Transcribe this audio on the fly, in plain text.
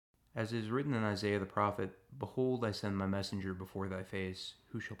As is written in Isaiah the prophet, Behold, I send my messenger before thy face,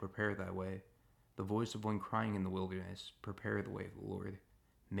 who shall prepare thy way. The voice of one crying in the wilderness, Prepare the way of the Lord,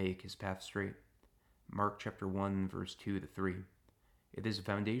 make his path straight. Mark chapter 1, verse 2 to 3. It is a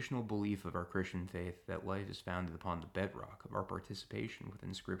foundational belief of our Christian faith that life is founded upon the bedrock of our participation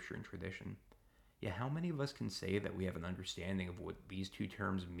within Scripture and tradition. Yet how many of us can say that we have an understanding of what these two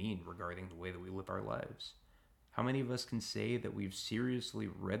terms mean regarding the way that we live our lives? How many of us can say that we've seriously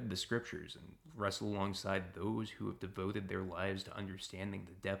read the scriptures and wrestled alongside those who have devoted their lives to understanding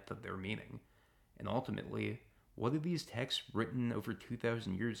the depth of their meaning? And ultimately, what do these texts written over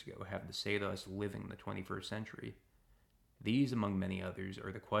 2,000 years ago have to say to us living in the 21st century? These, among many others,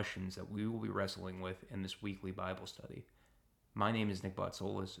 are the questions that we will be wrestling with in this weekly Bible study. My name is Nick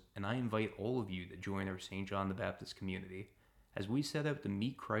Botsolis, and I invite all of you to join our St. John the Baptist community as we set out to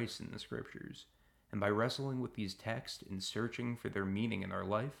meet Christ in the scriptures. And by wrestling with these texts and searching for their meaning in our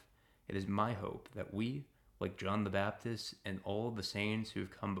life, it is my hope that we, like John the Baptist and all the saints who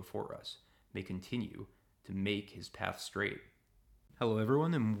have come before us, may continue to make his path straight. Hello,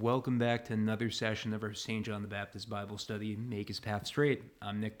 everyone, and welcome back to another session of our St. John the Baptist Bible study, Make His Path Straight.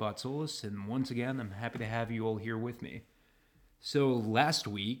 I'm Nick Botsolis, and once again, I'm happy to have you all here with me. So last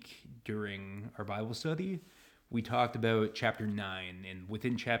week, during our Bible study, we talked about chapter 9, and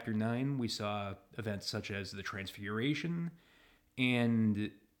within chapter 9, we saw events such as the Transfiguration,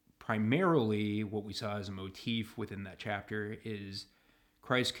 and primarily what we saw as a motif within that chapter is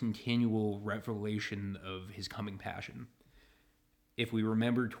Christ's continual revelation of his coming passion. If we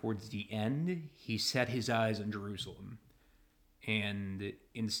remember towards the end, he set his eyes on Jerusalem, and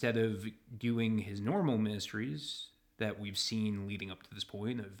instead of doing his normal ministries that we've seen leading up to this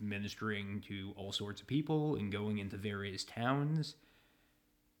point of ministering to all sorts of people and going into various towns,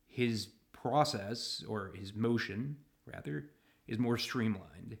 his process, or his motion, rather, is more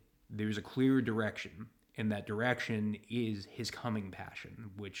streamlined. There's a clear direction, and that direction is his coming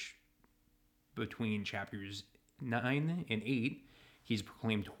passion, which between chapters 9 and 8, he's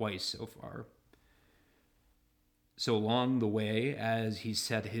proclaimed twice so far. So along the way, as he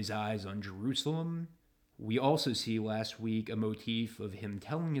set his eyes on Jerusalem, we also see last week a motif of him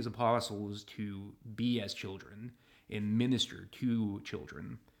telling his apostles to be as children and minister to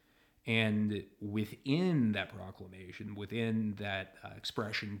children. And within that proclamation, within that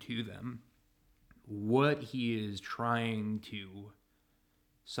expression to them, what he is trying to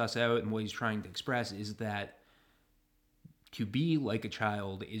suss out and what he's trying to express is that to be like a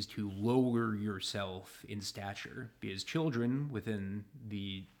child is to lower yourself in stature, because children within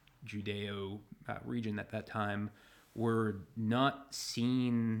the Judeo region at that time were not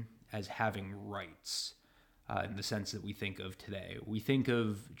seen as having rights in the sense that we think of today. We think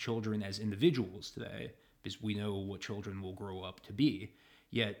of children as individuals today because we know what children will grow up to be.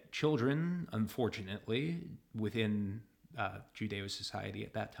 Yet children, unfortunately, within Judeo society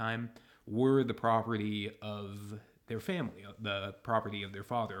at that time, were the property of their family, the property of their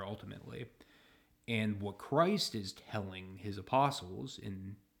father ultimately. And what Christ is telling his apostles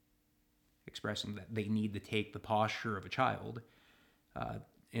in expressing that they need to take the posture of a child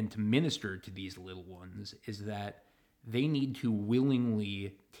and to minister to these little ones is that they need to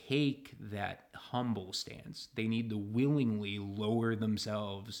willingly take that humble stance. They need to willingly lower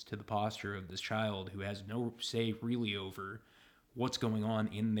themselves to the posture of this child who has no say really over what's going on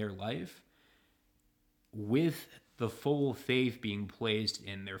in their life, with the full faith being placed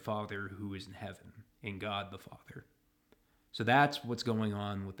in their Father who is in heaven, in God the Father. So that's what's going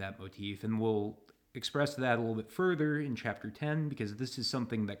on with that motif, and we'll express that a little bit further in chapter 10, because this is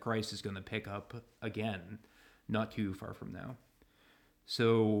something that Christ is going to pick up again, not too far from now.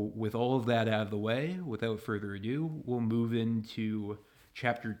 So with all of that out of the way, without further ado, we'll move into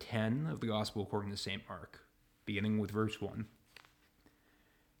chapter 10 of the Gospel according to St. Mark, beginning with verse 1.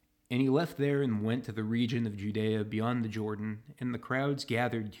 And he left there and went to the region of Judea beyond the Jordan, and the crowds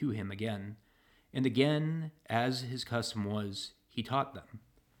gathered to him again. And again, as his custom was, he taught them.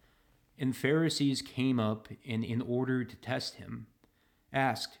 And Pharisees came up, and in order to test him,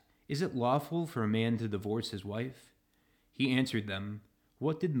 asked, Is it lawful for a man to divorce his wife? He answered them,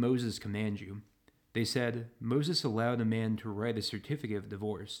 What did Moses command you? They said, Moses allowed a man to write a certificate of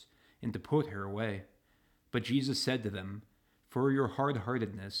divorce, and to put her away. But Jesus said to them, For your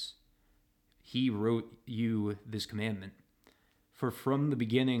hard-heartedness, he wrote you this commandment. For from the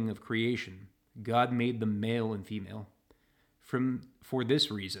beginning of creation, God made them male and female. For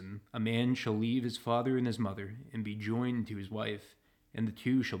this reason, a man shall leave his father and his mother and be joined to his wife, and the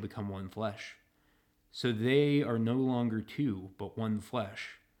two shall become one flesh. So they are no longer two, but one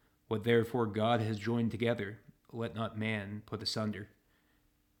flesh. What therefore God has joined together, let not man put asunder.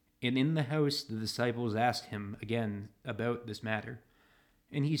 And in the house the disciples asked him again about this matter.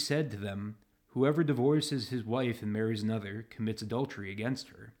 And he said to them, "Whoever divorces his wife and marries another commits adultery against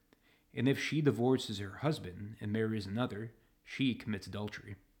her. And if she divorces her husband and marries another, she commits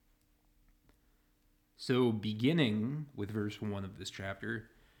adultery." So, beginning with verse 1 of this chapter,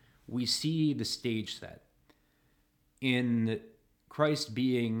 we see the stage set. In Christ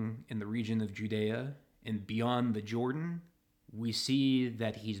being in the region of Judea and beyond the Jordan, we see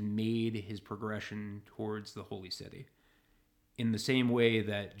that he's made his progression towards the holy city. In the same way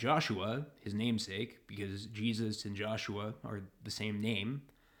that Joshua, his namesake, because Jesus and Joshua are the same name,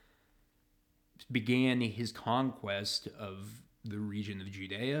 began his conquest of the region of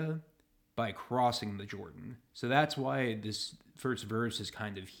Judea by crossing the Jordan. So that's why this first verse is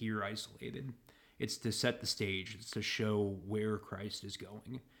kind of here isolated. It's to set the stage, it's to show where Christ is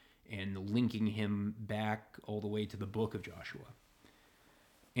going and linking him back all the way to the book of Joshua.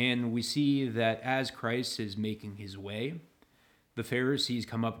 And we see that as Christ is making his way, the Pharisees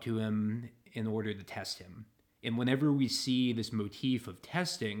come up to him in order to test him. And whenever we see this motif of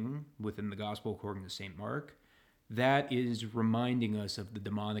testing within the Gospel according to St. Mark, that is reminding us of the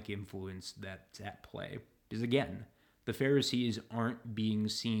demonic influence that's at play. Because again, the Pharisees aren't being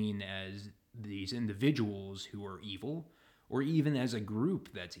seen as these individuals who are evil, or even as a group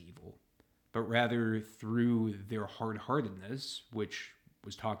that's evil, but rather through their hard-heartedness, which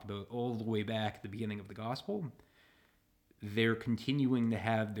was talked about all the way back at the beginning of the Gospel, they're continuing to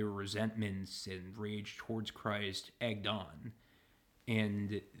have their resentments and rage towards Christ egged on.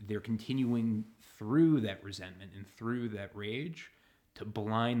 And they're continuing through that resentment and through that rage to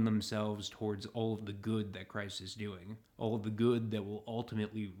blind themselves towards all of the good that Christ is doing, all of the good that will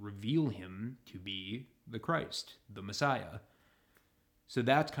ultimately reveal him to be the Christ, the Messiah. So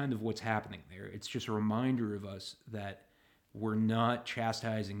that's kind of what's happening there. It's just a reminder of us that we're not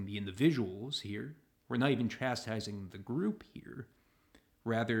chastising the individuals here. We're not even chastising the group here.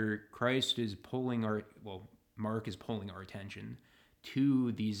 Rather, Christ is Mark is pulling our attention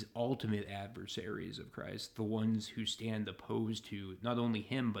to these ultimate adversaries of Christ, the ones who stand opposed to not only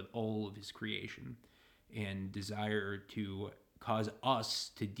him, but all of his creation, and desire to cause us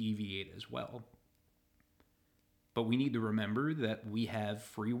to deviate as well. But we need to remember that we have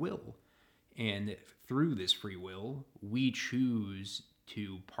free will. And through this free will, we choose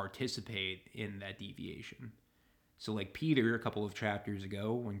to participate in that deviation. So like Peter, a couple of chapters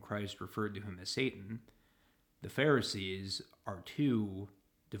ago, when Christ referred to him as Satan, the Pharisees are too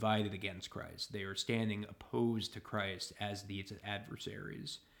divided against Christ. They are standing opposed to Christ as these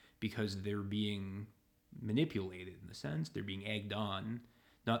adversaries because they're being manipulated in a sense. They're being egged on,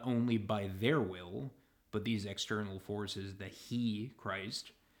 not only by their will, but these external forces that he,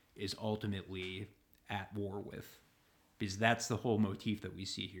 Christ, is ultimately at war with. Because that's the whole motif that we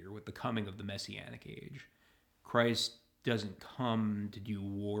see here with the coming of the Messianic age. Christ doesn't come to do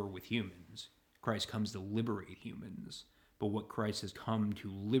war with humans. Christ comes to liberate humans. But what Christ has come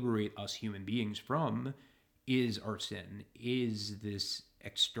to liberate us human beings from is our sin, is this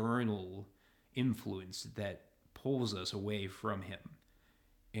external influence that pulls us away from him.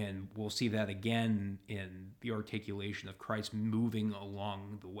 And we'll see that again in the articulation of Christ moving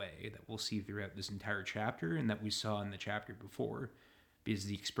along the way that we'll see throughout this entire chapter and that we saw in the chapter before. Because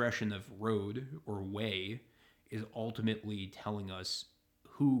the expression of road or way is ultimately telling us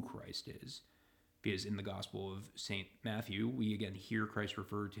who Christ is. Because in the Gospel of St. Matthew, we again hear Christ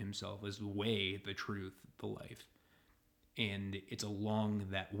refer to himself as the way, the truth, the life. And it's along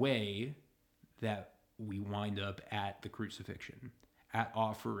that way that we wind up at the crucifixion, at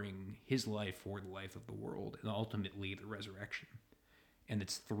offering his life for the life of the world, and ultimately the resurrection. And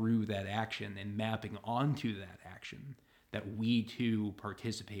it's through that action and mapping onto that action that we too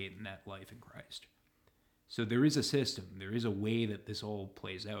participate in that life in Christ. So there is a system, there is a way that this all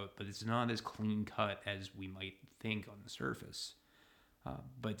plays out, but it's not as clean cut as we might think on the surface.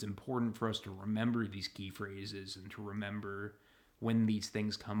 But it's important for us to remember these key phrases and to remember when these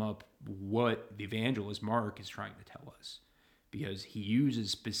things come up, what the evangelist Mark is trying to tell us. Because he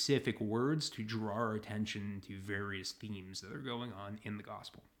uses specific words to draw our attention to various themes that are going on in the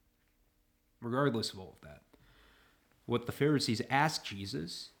gospel. Regardless of all of that, what the Pharisees ask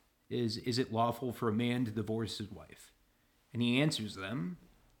Jesus is it lawful for a man to divorce his wife? And he answers them,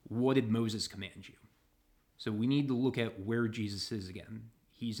 what did Moses command you? So we need to look at where Jesus is again.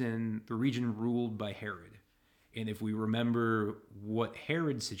 He's in the region ruled by Herod. And if we remember what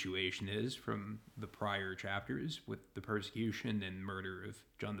Herod's situation is from the prior chapters with the persecution and murder of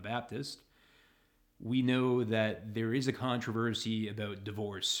John the Baptist, we know that there is a controversy about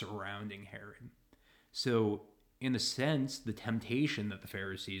divorce surrounding Herod. So in a sense, the temptation that the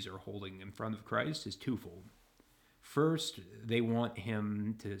Pharisees are holding in front of Christ is twofold. First, they want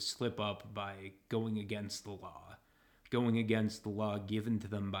him to slip up by going against the law given to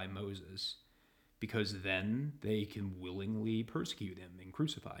them by Moses, because then they can willingly persecute him and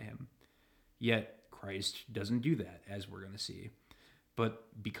crucify him. Yet Christ doesn't do that, as we're going to see.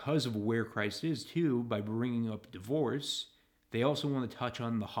 But because of where Christ is, too, by bringing up divorce, they also want to touch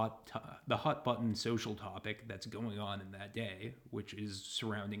on the hot button social topic that's going on in that day, which is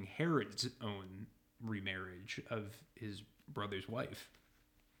surrounding Herod's own remarriage of his brother's wife.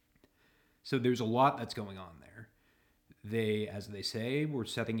 So there's a lot that's going on there. They, as they say, were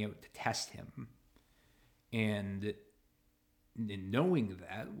setting out to test him. And in knowing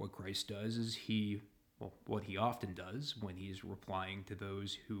that, what Christ does is what he often does when he's replying to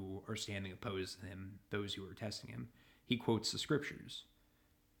those who are standing opposed to him, those who are testing him, he quotes the scriptures.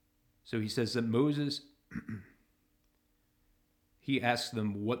 So he says that Moses, he asks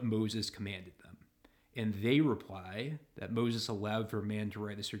them what Moses commanded them. And they reply that Moses allowed for a man to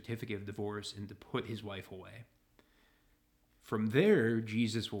write a certificate of divorce and to put his wife away. From there,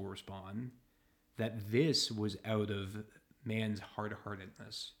 Jesus will respond that this was out of man's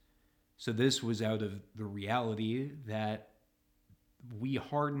hard-heartedness. So this was out of the reality that we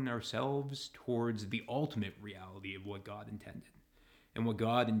harden ourselves towards the ultimate reality of what God intended. And what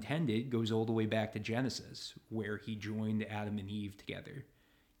God intended goes all the way back to Genesis, where he joined Adam and Eve together.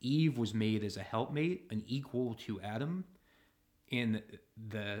 Eve was made as a helpmate, an equal to Adam, and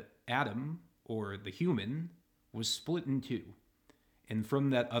the Adam, or the human, was split in two. And from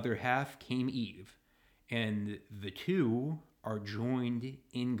that other half came Eve. And the two are joined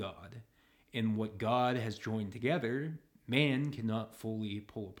in God. And what God has joined together, man cannot fully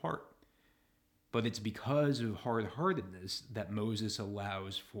pull apart. But it's because of hard-heartedness that Moses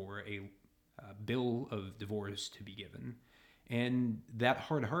allows for a bill of divorce to be given. And that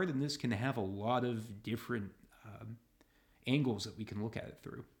hard-heartedness can have a lot of different angles that we can look at it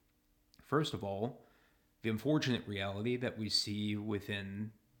through. First of all, the unfortunate reality that we see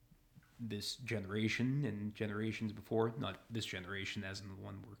within this generation and generations before, not this generation as in the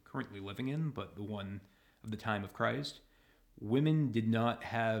one we're currently living in, but the one of the time of Christ, women did not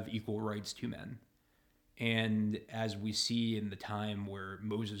have equal rights to men. And as we see in the time where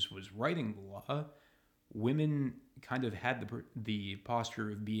Moses was writing the law, women kind of had the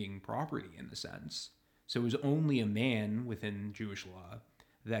posture of being property in a sense. So it was only a man within Jewish law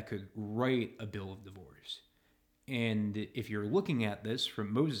that could write a bill of divorce. And if you're looking at this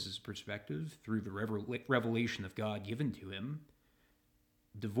from Moses' perspective, through the revelation of God given to him,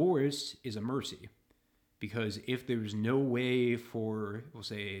 divorce is a mercy. Because if there's no way for, we'll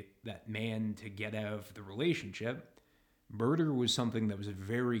say, that man to get out of the relationship, murder was something that was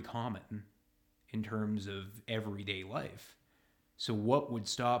very common in terms of everyday life. So what would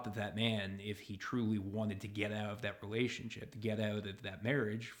stop that man if he truly wanted to get out of that relationship, to get out of that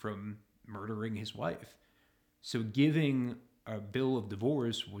marriage, from murdering his wife? So giving a bill of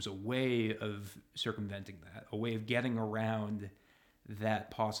divorce was a way of circumventing that, a way of getting around that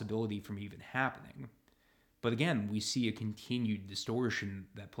possibility from even happening. But again, we see a continued distortion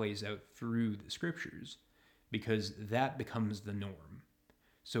that plays out through the scriptures because that becomes the norm.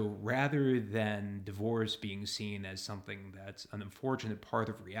 So rather than divorce being seen as something that's an unfortunate part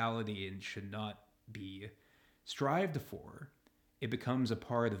of reality and should not be strived for, it becomes a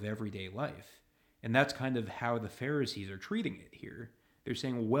part of everyday life. And that's kind of how the Pharisees are treating it here. They're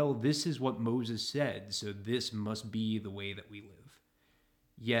saying, well, this is what Moses said, so this must be the way that we live.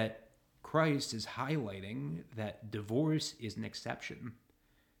 Yet Christ is highlighting that divorce is an exception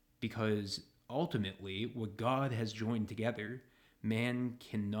because ultimately what God has joined together, man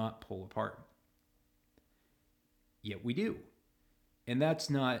cannot pull apart. Yet we do. And that's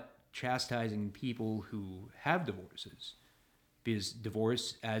not chastising people who have divorces, because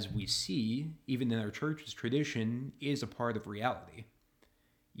divorce, as we see, even in our church's tradition, is a part of reality.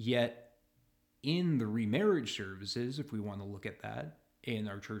 Yet in the remarriage services, if we want to look at that, in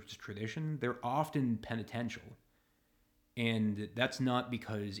our church's tradition, they're often penitential. And that's not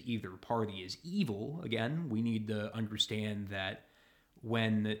because either party is evil. Again, we need to understand that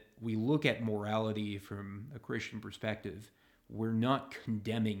when we look at morality from a Christian perspective, we're not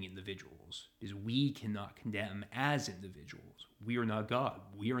condemning individuals, because we cannot condemn as individuals. We are not God.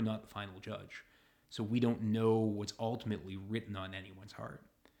 We are not the final judge. So we don't know what's ultimately written on anyone's heart.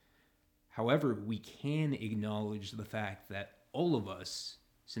 However, we can acknowledge the fact that all of us,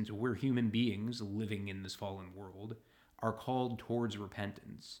 since we're human beings living in this fallen world, are called towards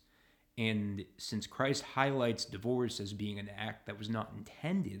repentance. And since Christ highlights divorce as being an act that was not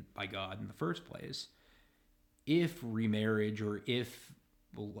intended by God in the first place, if remarriage, or if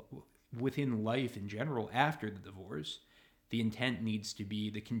within life in general after the divorce, the intent needs to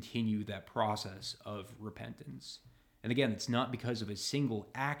be to continue that process of repentance. And again, it's not because of a single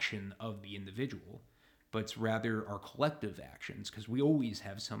action of the individual, but it's rather our collective actions, because we always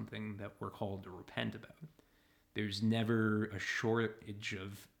have something that we're called to repent about. There's never a shortage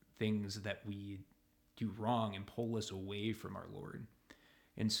of things that we do wrong and pull us away from our Lord.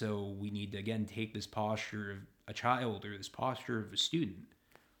 And so we need to, again, take this posture of a child or this posture of a student,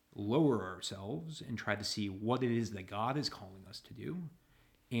 lower ourselves and try to see what it is that God is calling us to do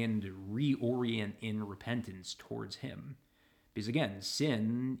and reorient in repentance towards Him. Because again,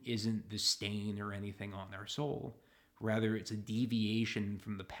 sin isn't the stain or anything on our soul. Rather, it's a deviation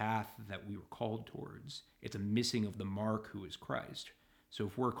from the path that we were called towards. It's a missing of the mark, who is Christ. So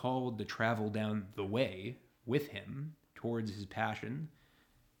if we're called to travel down the way with Him towards His passion,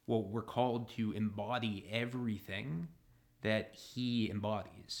 well, we're called to embody everything that He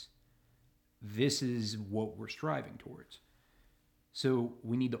embodies. This is what we're striving towards. So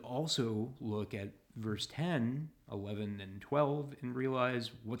we need to also look at verse 10, 11, and 12 and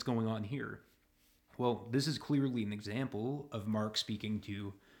realize what's going on here. Well, this is clearly an example of Mark speaking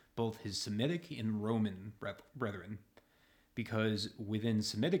to both his Semitic and Roman brethren. Because within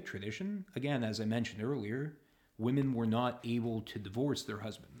Semitic tradition, again, as I mentioned earlier, women were not able to divorce their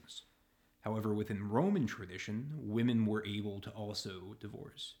husbands. However, within Roman tradition, women were able to also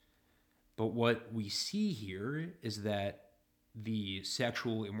divorce. But what we see here is that the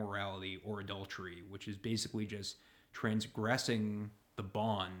sexual immorality or adultery, which is basically just transgressing the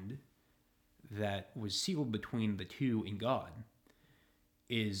bond that was sealed between the two in God,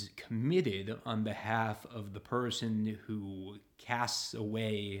 is committed on behalf of the person who casts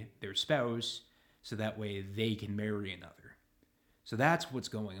away their spouse so that way they can marry another. So that's what's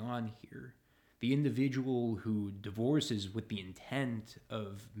going on here. The individual who divorces with the intent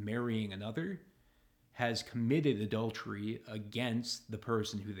of marrying another has committed adultery against the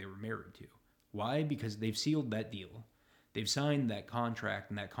person who they were married to. Why? Because they've sealed that deal. They've signed that contract,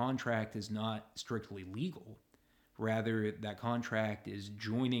 and that contract is not strictly legal. Rather, that contract is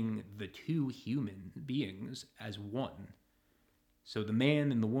joining the two human beings as one. So the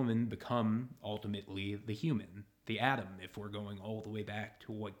man and the woman become ultimately the human, the Adam, if we're going all the way back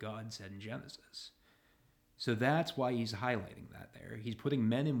to what God said in Genesis. So that's why he's highlighting that there. He's putting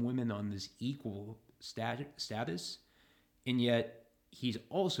men and women on this equal status, and yet he's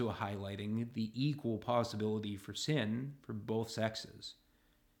also highlighting the equal possibility for sin for both sexes.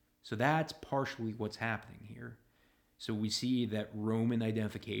 So that's partially what's happening here. So we see that Roman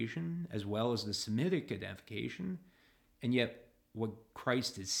identification as well as the Semitic identification, and yet what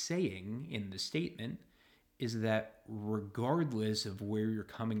Christ is saying in the statement is that regardless of where you're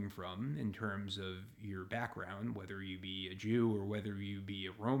coming from in terms of your background, whether you be a Jew or whether you be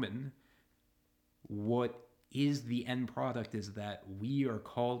a Roman, what is the end product is that we are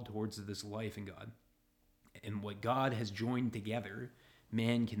called towards this life in God. And what God has joined together,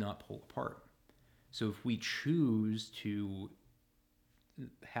 man cannot pull apart. So if we choose to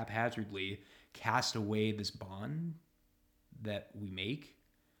haphazardly cast away this bond that we make,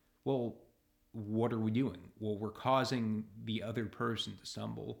 well, what are we doing? Well, we're causing the other person to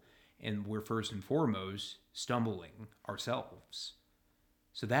stumble, and we're first and foremost stumbling ourselves.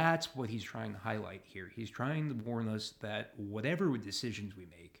 So that's what he's trying to highlight here. He's trying to warn us that whatever decisions we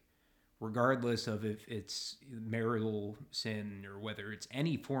make, regardless of if it's marital sin or whether it's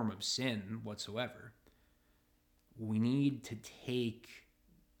any form of sin whatsoever, we need to take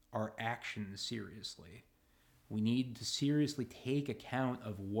our actions seriously. We need to seriously take account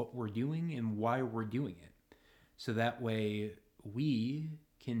of what we're doing and why we're doing it. So that way we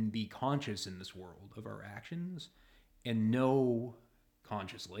can be conscious in this world of our actions and know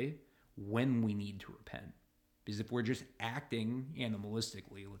consciously when we need to repent. Because if we're just acting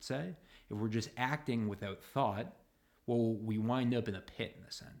animalistically, let's say, if we're just acting without thought, well, we wind up in a pit in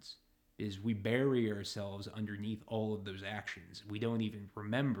a sense. Is we bury ourselves underneath all of those actions. We don't even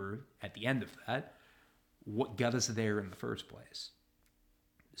remember at the end of that what got us there in the first place.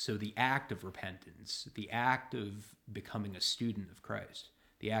 So the act of repentance, the act of becoming a student of Christ,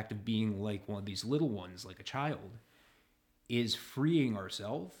 the act of being like one of these little ones, like a child, is freeing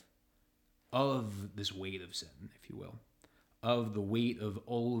ourselves of this weight of sin, if you will, of the weight of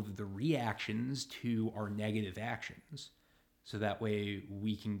all of the reactions to our negative actions. So that way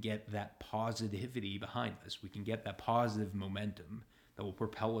we can get that positivity behind us. We can get that positive momentum that will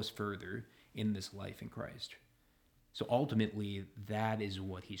propel us further in this life in Christ. So ultimately, that is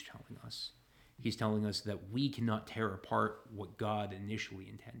what he's telling us. He's telling us that we cannot tear apart what God initially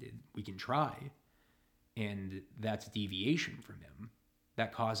intended. We can try, And that's deviation from him.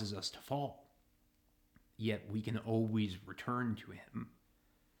 That causes us to fall. Yet we can always return to him.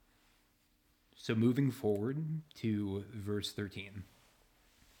 So moving forward to verse 13.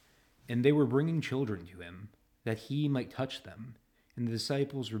 And they were bringing children to him, that he might touch them, and the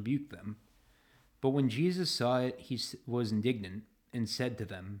disciples rebuked them. But when Jesus saw it, he was indignant, and said to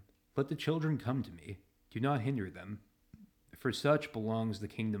them, Let the children come to me, do not hinder them, for such belongs the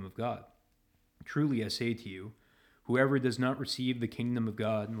kingdom of God. Truly I say to you, whoever does not receive the kingdom of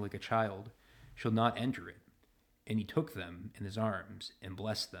God like a child shall not enter it. And he took them in his arms and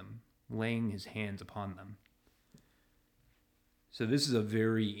blessed them, laying his hands upon them. So this is a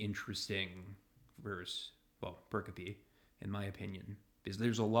very interesting verse, well, pericope, in my opinion, because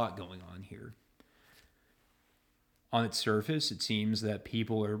there's a lot going on here. On its surface, it seems that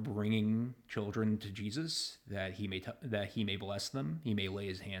people are bringing children to Jesus, that he may bless them, he may lay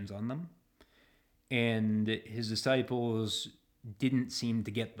his hands on them. And his disciples didn't seem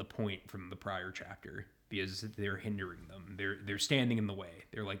to get the point from the prior chapter, because they're hindering them. They're standing in the way.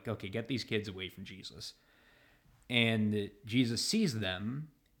 They're like, okay, get these kids away from Jesus. And Jesus sees them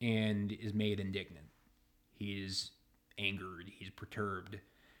and is made indignant. He's angered. He's perturbed.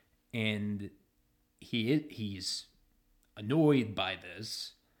 And he's annoyed by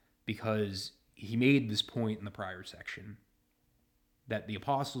this because he made this point in the prior section that the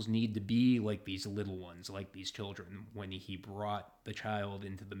apostles need to be like these little ones, like these children, when he brought the child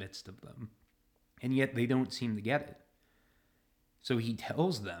into the midst of them. And yet they don't seem to get it. So he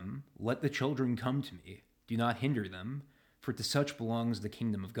tells them, Let the children come to me. Do not hinder them, for to such belongs the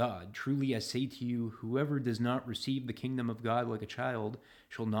kingdom of God. Truly I say to you, whoever does not receive the kingdom of God like a child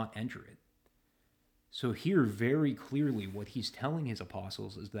shall not enter it. So here, very clearly, what he's telling his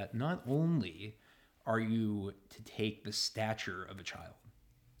apostles is that not only are you to take the stature of a child,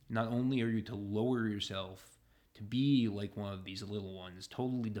 not only are you to lower yourself to be like one of these little ones,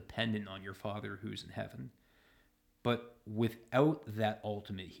 totally dependent on your Father who's in heaven, but without that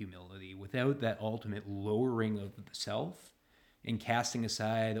ultimate humility, without that ultimate lowering of the self, and casting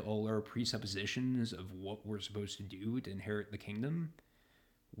aside all our presuppositions of what we're supposed to do to inherit the kingdom,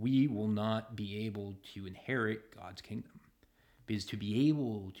 we will not be able to inherit God's kingdom. Because to be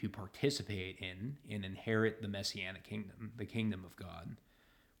able to participate in and inherit the Messianic kingdom, the kingdom of God,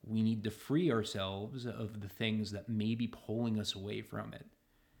 we need to free ourselves of the things that may be pulling us away from it.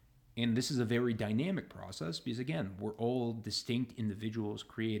 And this is a very dynamic process because, again, we're all distinct individuals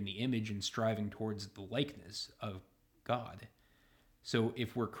created in the image and striving towards the likeness of God. So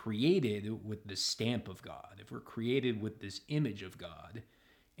if we're created with the stamp of God, if we're created with this image of God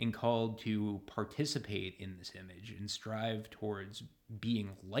and called to participate in this image and strive towards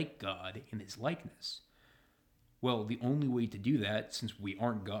being like God in his likeness, well, the only way to do that, since we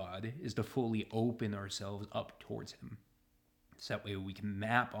aren't God, is to fully open ourselves up towards him. So that way we can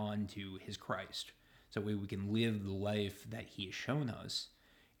map onto his Christ. So that way we can live the life that he has shown us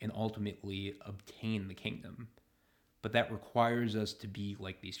and ultimately obtain the kingdom. But that requires us to be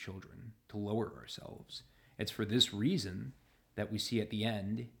like these children, to lower ourselves. It's for this reason that we see at the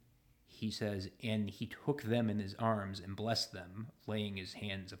end, he says, and he took them in his arms and blessed them, laying his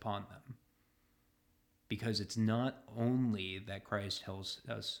hands upon them. Because it's not only that Christ tells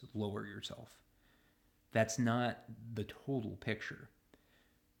us, lower yourself. That's not the total picture.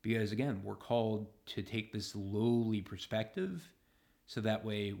 Because again, we're called to take this lowly perspective so that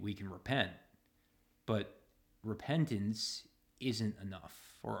way we can repent. But repentance isn't enough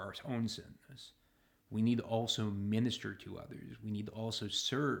for our own sins. We need to also minister to others. We need to also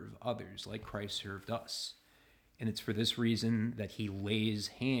serve others like Christ served us. And it's for this reason that he lays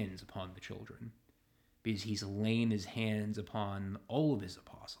hands upon the children. Because he's laying his hands upon all of his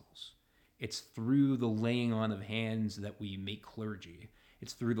apostles. It's through the laying on of hands that we make clergy.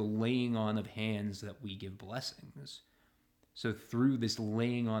 It's through the laying on of hands that we give blessings. So through this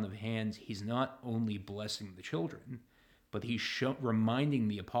laying on of hands, he's not only blessing the children, but he's reminding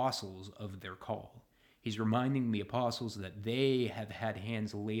the apostles of their call. He's reminding the apostles that they have had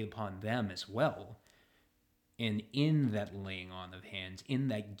hands laid upon them as well. And in that laying on of hands, in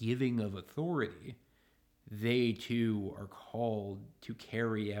that giving of authority, they too are called to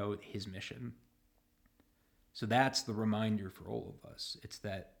carry out his mission. So that's the reminder for all of us. It's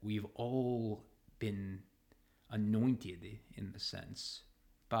that we've all been anointed, in the sense,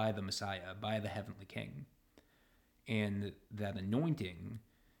 by the Messiah, by the Heavenly King. And that anointing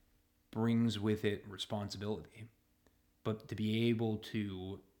brings with it responsibility. But to be able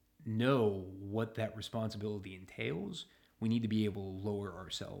to know what that responsibility entails, we need to be able to lower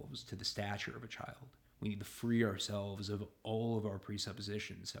ourselves to the stature of a child. We need to free ourselves of all of our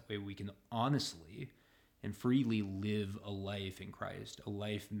presuppositions. That way we can honestly and freely live a life in Christ, a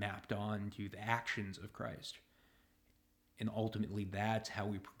life mapped on to the actions of Christ. And ultimately, that's how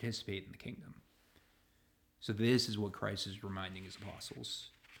we participate in the kingdom. So this is what Christ is reminding his apostles.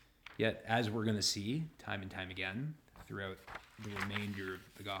 Yet, as we're going to see time and time again throughout the remainder of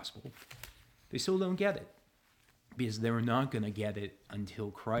the gospel, they still don't get it, because they're not going to get it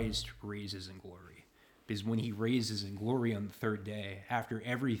until Christ raises in glory. Because when he raises in glory on the third day, after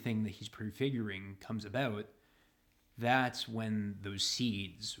everything that he's prefiguring comes about, that's when those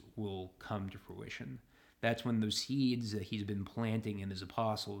seeds will come to fruition. That's when those seeds that he's been planting in his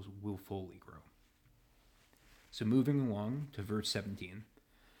apostles will fully grow. So moving along to verse 17.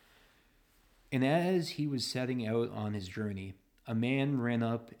 And as he was setting out on his journey, a man ran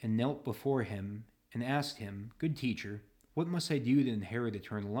up and knelt before him and asked him, "Good teacher, what must I do to inherit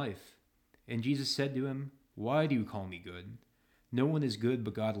eternal life?" And Jesus said to him, "Why do you call me good? No one is good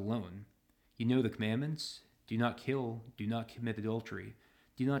but God alone. You know the commandments: do not kill, do not commit adultery,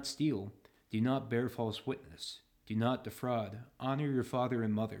 do not steal, do not bear false witness, do not defraud, honor your father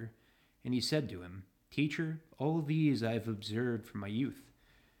and mother." And he said to him, "Teacher, all of these I have observed from my youth."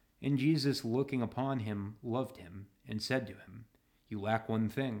 And Jesus, looking upon him, loved him, and said to him, "You lack one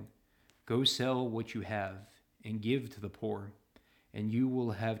thing. Go sell what you have, and give to the poor, and you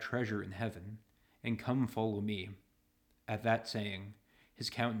will have treasure in heaven, and come follow me." At that saying, his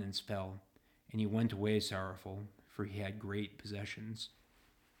countenance fell, and he went away sorrowful, for he had great possessions.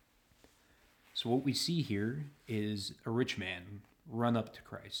 So what we see here is a rich man run up to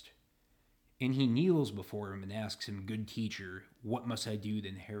Christ. And he kneels before him and asks him, "Good teacher, what must I do to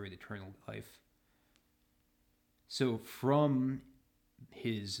inherit eternal life?" So from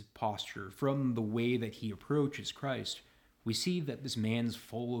his posture, from the way that he approaches Christ, we see that this man's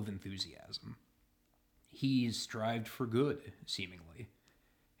full of enthusiasm. He's strived for good, seemingly.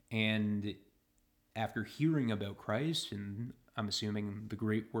 And after hearing about Christ, and I'm assuming the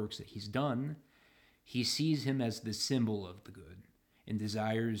great works that he's done, he sees him as the symbol of the good and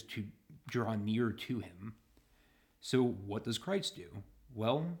desires to draw near to him. So what does Christ do?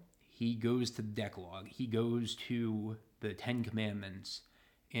 Well, he goes to the Decalogue. He goes to the Ten Commandments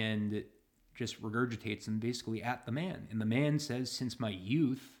and just regurgitates them basically at the man. And the man says, "Since my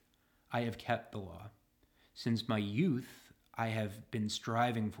youth, I have kept the law. Since my youth, I have been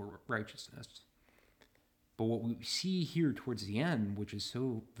striving for righteousness." But what we see here towards the end, which is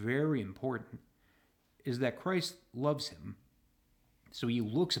so very important, is that Christ loves him. So he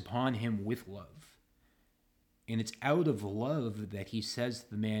looks upon him with love. And it's out of love that he says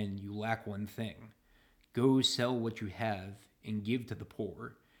to the man, "You lack one thing. Go sell what you have and give to the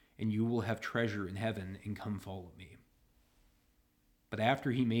poor, and you will have treasure in heaven, and come follow me." But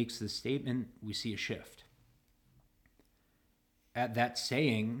after he makes this statement, we see a shift. At that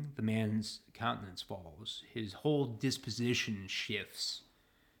saying, the man's countenance falls. His whole disposition shifts,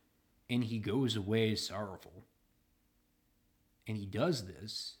 and he goes away sorrowful. And he does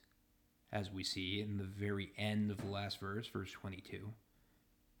this, as we see in the very end of the last verse, verse 22,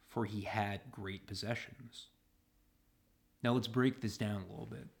 for he had great possessions. Now let's break this down a little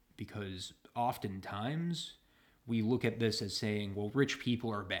bit, because oftentimes we look at this as saying, well, rich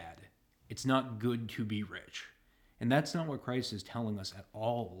people are bad. It's not good to be rich. And that's not what Christ is telling us at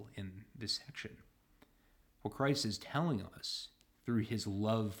all in this section. What Christ is telling us through his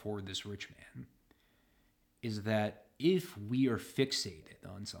love for this rich man is that if we are fixated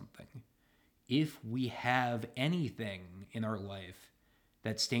on something, if we have anything in our life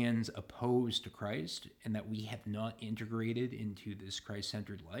that stands opposed to Christ and that we have not integrated into this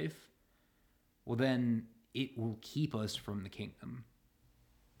Christ-centered life, well, then it will keep us from the kingdom.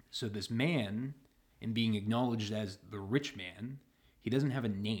 So this man, in being acknowledged as the rich man, he doesn't have a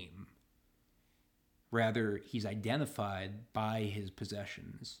name. Rather, he's identified by his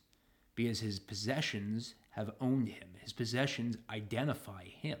possessions, because his possessions have owned him. His possessions identify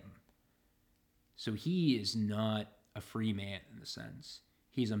him. So he is not a free man in a sense.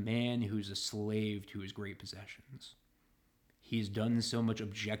 He's a man who's a slave to his great possessions. He's done so much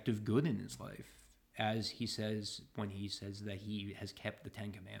objective good in his life, as he says when he says that he has kept the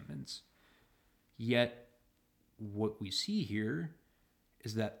Ten Commandments. Yet, what we see here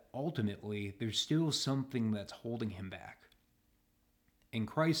is that ultimately there's still something that's holding him back. And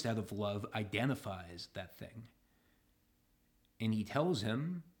Christ, out of love, identifies that thing. And he tells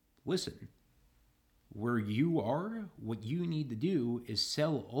him, listen, where you are, what you need to do is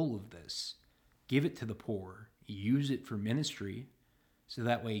sell all of this, give it to the poor, use it for ministry, so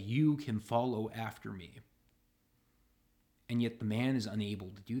that way you can follow after me. And yet the man is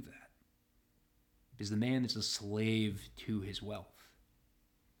unable to do that, because the man is a slave to his wealth.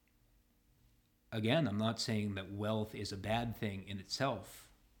 Again, I'm not saying that wealth is a bad thing in itself,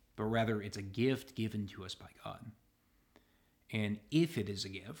 but rather it's a gift given to us by God. And if it is a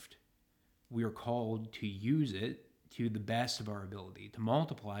gift, we are called to use it to the best of our ability, to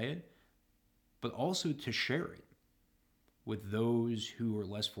multiply it, but also to share it with those who are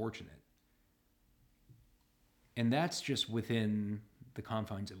less fortunate. And that's just within the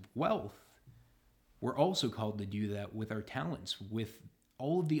confines of wealth. We're also called to do that with our talents, with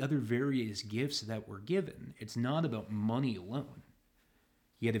all of the other various gifts that we're given. It's not about money alone.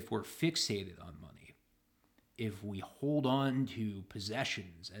 Yet if we're fixated on money, if we hold on to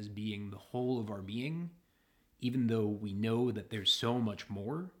possessions as being the whole of our being, even though we know that there's so much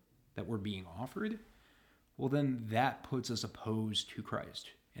more that we're being offered, well, then that puts us opposed to Christ.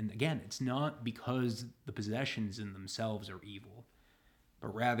 And again, it's not because the possessions in themselves are evil,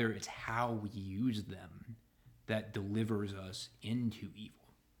 but rather it's how we use them that delivers us into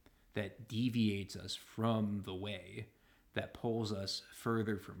evil, that deviates us from the way, that pulls us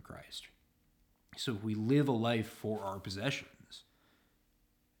further from Christ. So if we live a life for our possessions,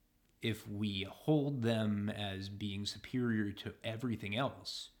 if we hold them as being superior to everything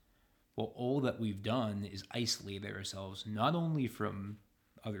else, well, all that we've done is isolate ourselves not only from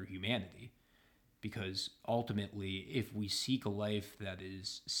other humanity, because ultimately, if we seek a life that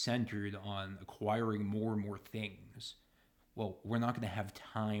is centered on acquiring more and more things, well, we're not going to have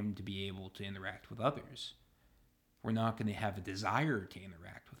time to be able to interact with others. We're not going to have a desire to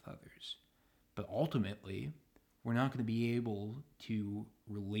interact with others. But ultimately, we're not going to be able to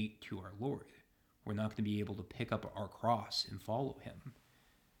relate to our Lord. We're not going to be able to pick up our cross and follow him.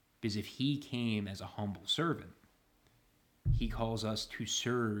 Because if he came as a humble servant, he calls us to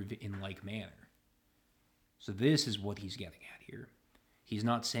serve in like manner. So this is what he's getting at here. He's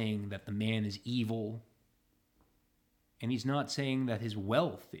not saying that the man is evil, and he's not saying that his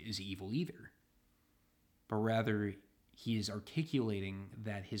wealth is evil either. But rather, he is articulating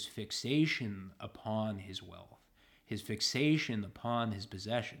that his fixation upon his wealth, his fixation upon his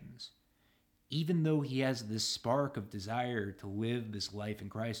possessions, even though he has this spark of desire to live this life in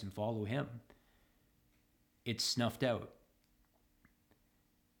Christ and follow him, it's snuffed out.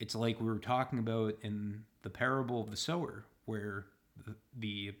 It's like we were talking about in the parable of the sower, where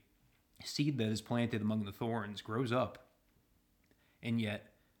the seed that is planted among the thorns grows up, and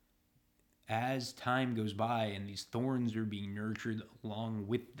yet as time goes by and these thorns are being nurtured along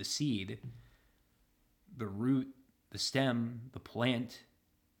with the seed, the root, the stem, the plant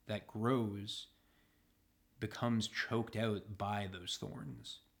that grows becomes choked out by those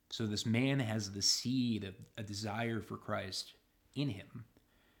thorns. So this man has the seed of a desire for Christ in him.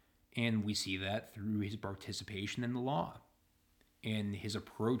 And we see that through his participation in the law and his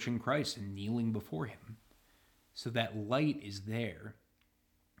approaching Christ and kneeling before him. So that light is there.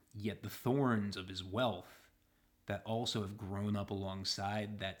 Yet the thorns of his wealth that also have grown up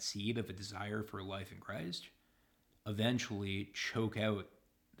alongside that seed of a desire for life in Christ eventually choke out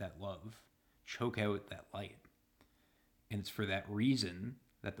that love, choke out that light. And it's for that reason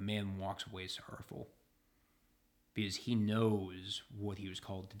that the man walks away sorrowful, because he knows what he was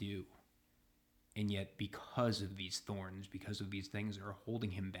called to do. And yet because of these thorns, because of these things that are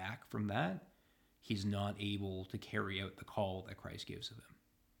holding him back from that, he's not able to carry out the call that Christ gives of him.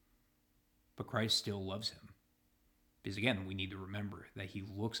 But Christ still loves him. Because again, we need to remember that he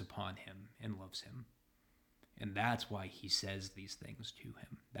looks upon him and loves him. And that's why he says these things to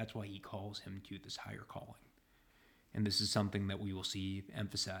him. That's why he calls him to this higher calling. And this is something that we will see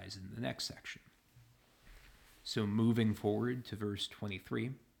emphasized in the next section. So moving forward to verse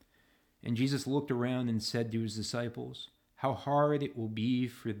 23. And Jesus looked around and said to his disciples, "How hard it will be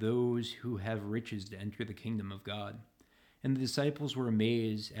for those who have riches to enter the kingdom of God." And the disciples were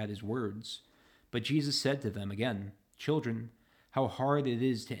amazed at his words. But Jesus said to them again, "Children, how hard it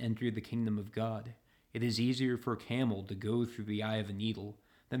is to enter the kingdom of God. It is easier for a camel to go through the eye of a needle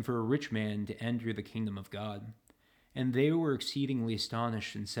than for a rich man to enter the kingdom of God." And they were exceedingly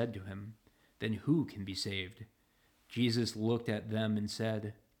astonished and said to him, "Then who can be saved?" Jesus looked at them and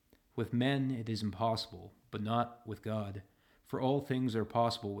said, "With men it is impossible, but not with God, for all things are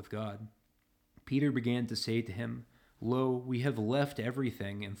possible with God." Peter began to say to him, "Lo, we have left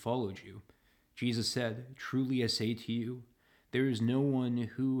everything and followed you." Jesus said, "Truly I say to you, there is no one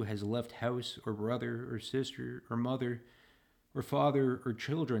who has left house or brother or sister or mother or father or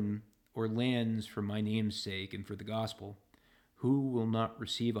children or lands for my name's sake and for the gospel, who will not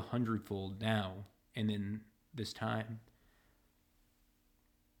receive 100-fold now and in this time.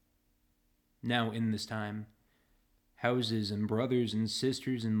 Now in this time, houses and brothers and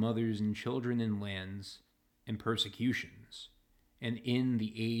sisters and mothers and children and lands and persecutions and in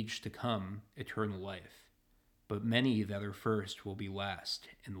the age to come, eternal life. But many that are first will be last,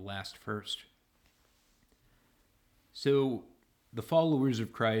 and the last first. So the followers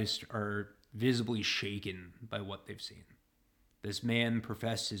of Christ are visibly shaken by what they've seen. This man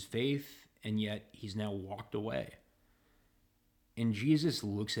professed his faith, and yet he's now walked away. And Jesus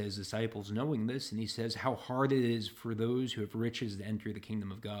looks at his disciples knowing this, and he says how hard it is for those who have riches to enter the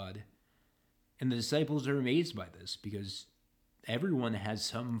kingdom of God. And the disciples are amazed by this because everyone has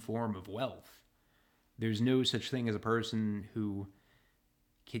some form of wealth. There's no such thing as a person who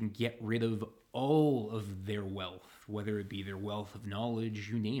can get rid of all of their wealth, whether it be their wealth of knowledge,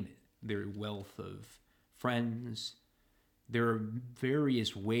 you name it, their wealth of friends. There are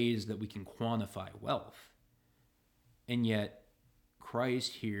various ways that we can quantify wealth. And yet,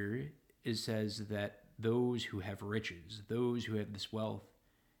 Christ here says that those who have riches, those who have this wealth,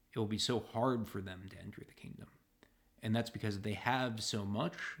 it will be so hard for them to enter the kingdom. And that's because they have so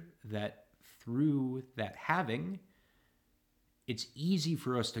much that through that having, it's easy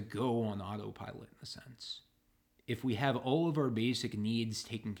for us to go on autopilot in a sense. If we have all of our basic needs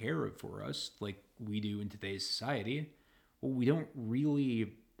taken care of for us, like we do in today's society, well, we don't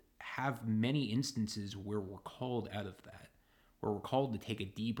really have many instances where we're called out of that, where we're called to take a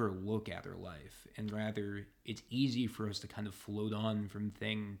deeper look at our life, and rather it's easy for us to kind of float on from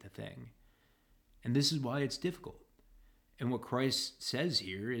thing to thing. And this is why it's difficult. And what Christ says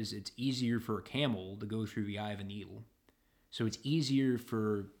here is it's easier for a camel to go through the eye of a needle. So it's easier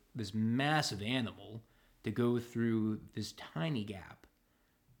for this massive animal to go through this tiny gap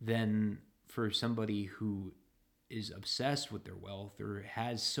than for somebody who is obsessed with their wealth or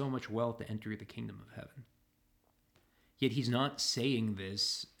has so much wealth to enter the kingdom of heaven. Yet he's not saying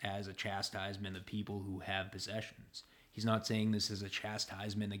this as a chastisement of people who have possessions. He's not saying this as a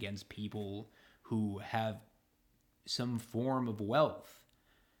chastisement against people who have some form of wealth.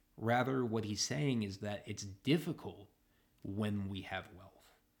 Rather, what he's saying is that it's difficult when we have wealth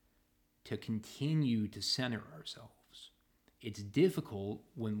to continue to center ourselves. It's difficult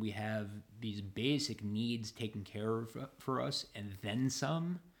when we have these basic needs taken care of for us and then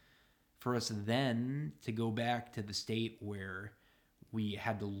some, for us then to go back to the state where we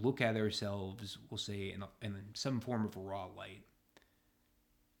had to look at ourselves, we'll say, in some form of a raw light.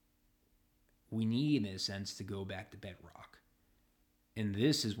 We need, in a sense, to go back to bedrock. And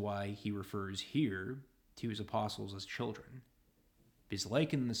this is why he refers here to his apostles as children. Because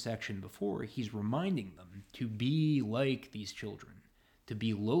like in the section before, he's reminding them to be like these children, to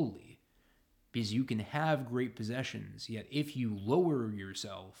be lowly. Because you can have great possessions, yet if you lower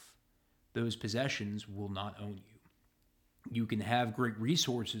yourself, those possessions will not own you. You can have great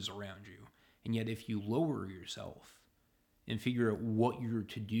resources around you, and yet if you lower yourself and figure out what you're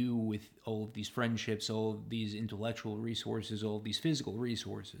to do with all of these friendships, all of these intellectual resources, all of these physical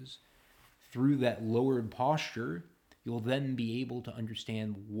resources, through that lowered posture, you'll then be able to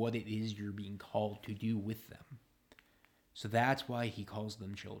understand what it is you're being called to do with them. So that's why he calls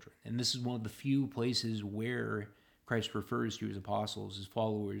them children. And this is one of the few places where Christ refers to his apostles, his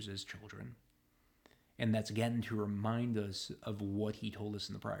followers, as children. And that's again to remind us of what he told us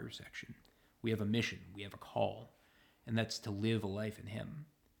in the prior section. We have a mission, we have a call, and that's to live a life in him.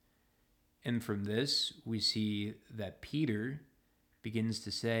 And from this, we see that Peter begins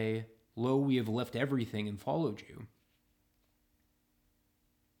to say, "Lo, we have left everything and followed you."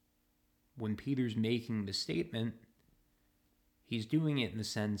 When Peter's making the statement, he's doing it in a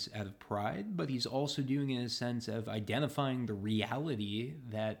sense out of pride, but he's also doing it in a sense of identifying the reality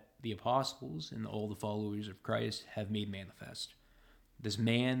that the apostles and all the followers of Christ have made manifest. This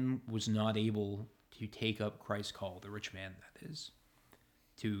man was not able to take up Christ's call, the rich man that is,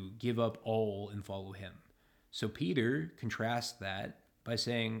 to give up all and follow him. So Peter contrasts that by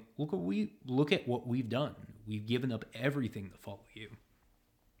saying, look at what we've done. We've given up everything to follow you.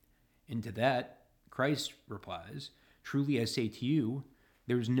 And to that, Christ replies, "Truly I say to you,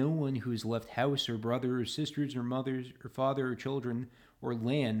 there is no one who has left house or brother or sisters or mothers or father or children or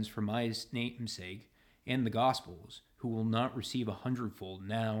lands for my name's sake and the gospel's, who will not receive 100-fold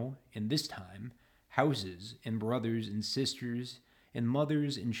now and this time, houses and brothers and sisters and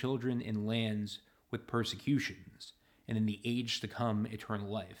mothers and children and lands with persecutions, and in the age to come eternal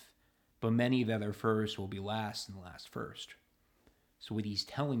life. But many that are first will be last, and last first." So what he's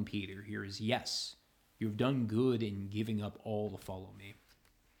telling Peter here is, yes, you have done good in giving up all to follow me.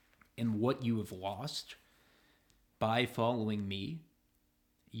 And what you have lost by following me,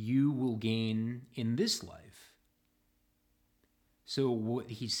 you will gain in this life. So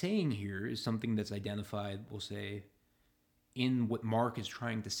what he's saying here is something that's identified, we'll say, in what Mark is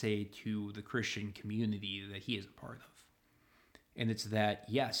trying to say to the Christian community that he is a part of. And it's that,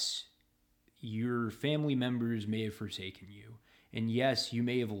 yes, your family members may have forsaken you. And yes, you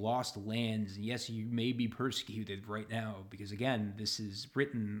may have lost lands. And yes, you may be persecuted right now. Because again, this is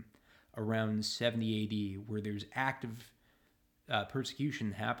written around 70 AD, where there's active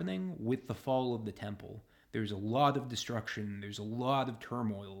persecution happening with the fall of the temple. There's a lot of destruction. There's a lot of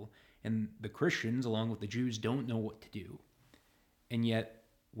turmoil. And the Christians, along with the Jews, don't know what to do. And yet,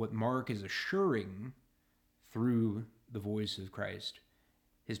 what Mark is assuring through the voice of Christ,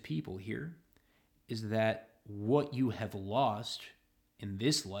 his people here, is that what you have lost in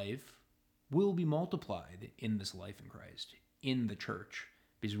this life will be multiplied in this life in Christ, in the church,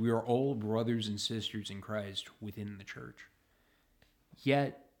 because we are all brothers and sisters in Christ within the church.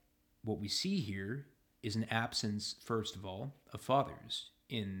 Yet, what we see here is an absence, first of all, of fathers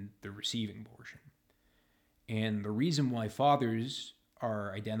in the receiving portion. And the reason why fathers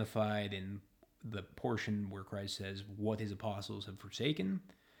are identified in the portion where Christ says what his apostles have forsaken,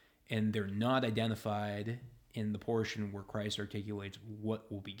 and they're not identified in the portion where Christ articulates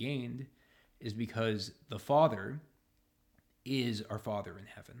what will be gained, is because the Father is our Father in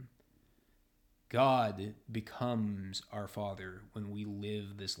heaven. God becomes our Father when we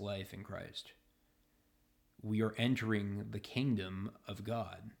live this life in Christ. We are entering the kingdom of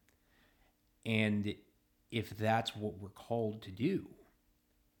God. And if that's what we're called to do,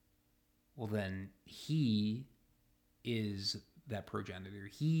 well, then he is that progenitor.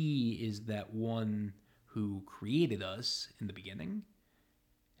 He is that one who created us in the beginning,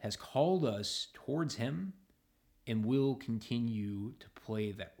 has called us towards him, and will continue to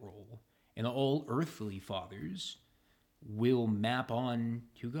play that role. And all earthly fathers will map on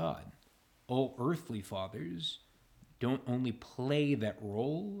to God. All earthly fathers don't only play that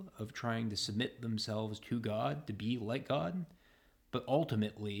role of trying to submit themselves to God, to be like God, but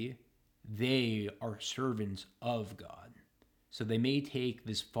ultimately they are servants of God. So they may take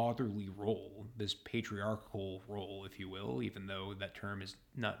this fatherly role, this patriarchal role, if you will, even though that term is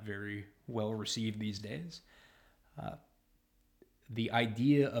not very well received these days. The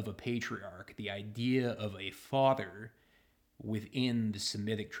idea of a patriarch, the idea of a father within the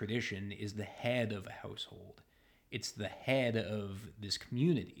Semitic tradition is the head of a household. It's the head of this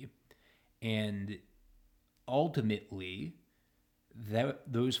community. And ultimately,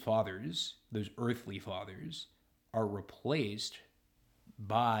 those fathers, those earthly fathers, are replaced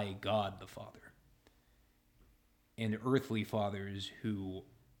by God the Father. And earthly fathers who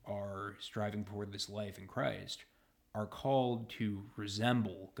are striving toward this life in Christ are called to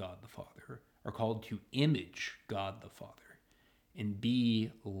resemble God the Father, are called to image God the Father, and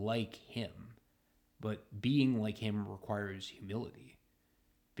be like him. But being like him requires humility,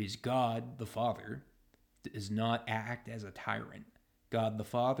 because God the Father does not act as a tyrant. God the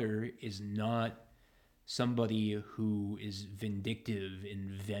Father is not somebody who is vindictive and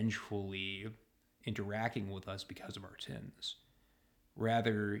vengefully interacting with us because of our sins.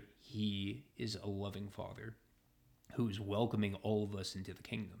 Rather, he is a loving Father who is welcoming all of us into the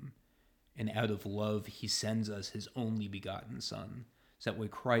kingdom. And out of love, he sends us his only begotten Son, so that way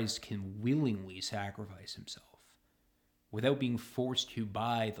Christ can willingly sacrifice himself without being forced to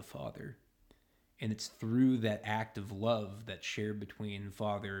by the Father. And it's through that act of love that's shared between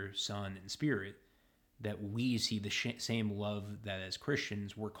Father, Son, and Spirit that we see the same love that as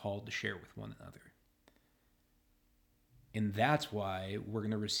Christians we're called to share with one another. And that's why we're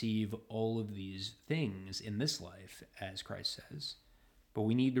going to receive all of these things in this life, as Christ says. But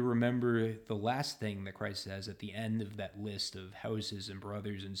we need to remember the last thing that Christ says at the end of that list of houses and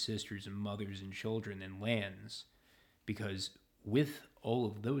brothers and sisters and mothers and children and lands. Because with all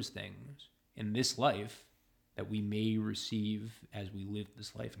of those things in this life that we may receive as we live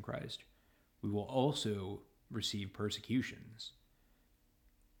this life in Christ, we will also receive persecutions.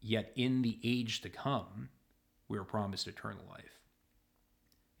 Yet in the age to come, we are promised eternal life.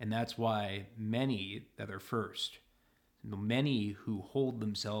 And that's why many that are first, many who hold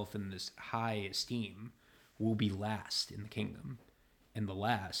themselves in this high esteem, will be last in the kingdom, and the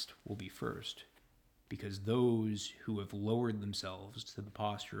last will be first. Because those who have lowered themselves to the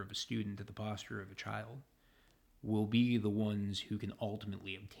posture of a student, to the posture of a child, will be the ones who can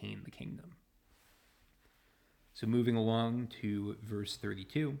ultimately obtain the kingdom. So moving along to verse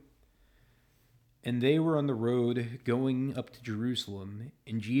 32. And they were on the road going up to Jerusalem,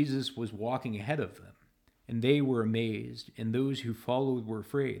 and Jesus was walking ahead of them. And they were amazed, and those who followed were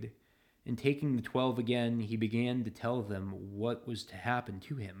afraid. And taking the 12 again, he began to tell them what was to happen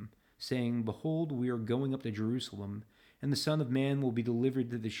to him, saying, Behold, we are going up to Jerusalem, and the Son of Man will be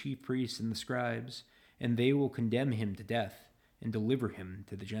delivered to the chief priests and the scribes, and they will condemn him to death, and deliver him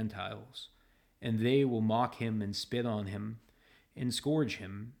to the Gentiles. And they will mock him and spit on him, and scourge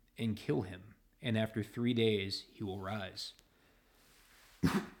him and kill him, and after 3 days he will rise.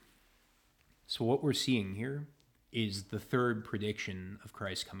 So what we're seeing here is the third prediction of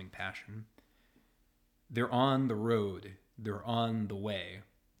Christ's coming passion. They're on the road, they're on the way,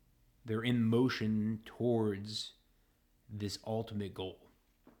 they're in motion towards this ultimate goal.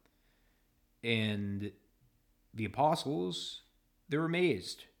 And the apostles, they're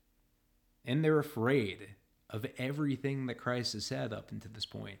amazed and they're afraid of everything that Christ has said up until this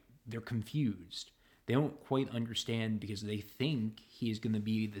point. They're confused. They don't quite understand because they think he is going to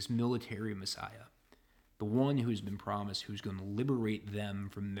be this military Messiah, the one who has been promised, who's going to liberate them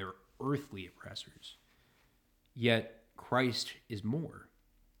from their earthly oppressors. Yet Christ is more.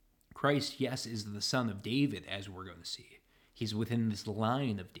 Christ, yes, is the son of David, as we're going to see. He's within this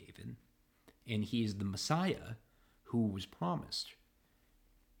line of David, and he is the Messiah who was promised.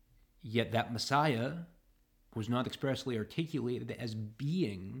 Yet that Messiah was not expressly articulated as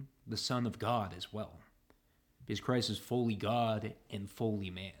being the Son of God as well, because Christ is fully God and fully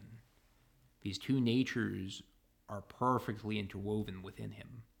man. These two natures are perfectly interwoven within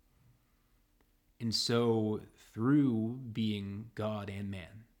him. And so, through being God and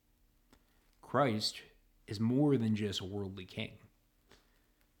man, Christ is more than just a worldly king.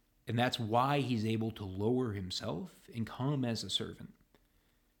 And that's why he's able to lower himself and come as a servant,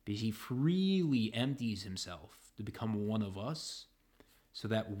 because he freely empties himself to become one of us so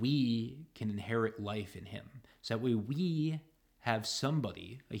that we can inherit life in him. So that way we have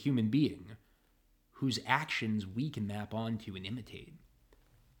somebody, a human being, whose actions we can map onto and imitate.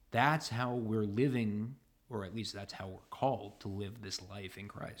 That's how we're living, or at least that's how we're called to live this life in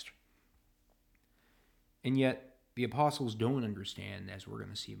Christ. And yet, the apostles don't understand, as we're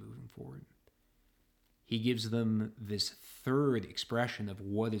going to see moving forward. He gives them this third expression of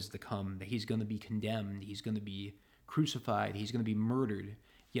what is to come, that he's going to be condemned, he's going to be crucified, he's going to be murdered,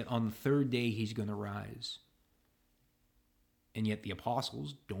 yet on the third day he's going to rise. And yet the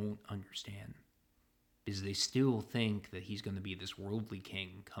apostles don't understand, because they still think that he's going to be this worldly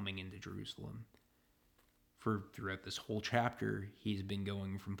king coming into Jerusalem. For throughout this whole chapter, he's been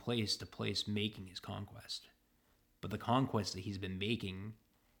going from place to place making his conquest. But the conquest that he's been making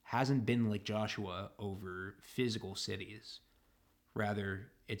hasn't been like Joshua over physical cities. Rather,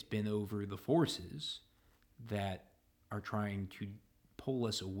 it's been over the forces that are trying to pull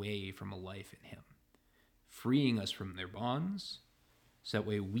us away from a life in him, freeing us from their bonds, so that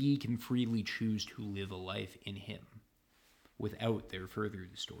way we can freely choose to live a life in him without their further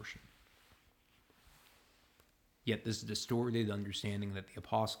distortion. Yet this distorted understanding that the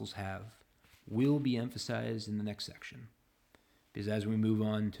apostles have will be emphasized in the next section. Because as we move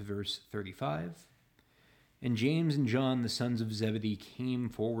on to verse 35, and James and John, the sons of Zebedee, came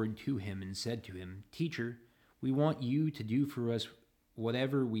forward to him and said to him, Teacher, we want you to do for us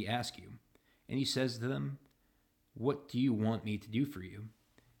whatever we ask you. And he says to them, What do you want me to do for you?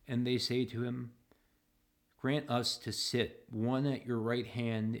 And they say to him, Grant us to sit, one at your right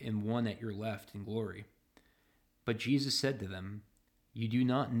hand and one at your left in glory. But Jesus said to them, You do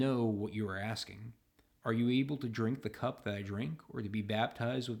not know what you are asking. Are you able to drink the cup that I drink, or to be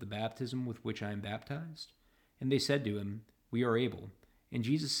baptized with the baptism with which I am baptized? And they said to him, We are able. And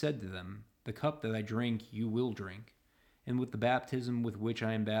Jesus said to them, The cup that I drink you will drink, and with the baptism with which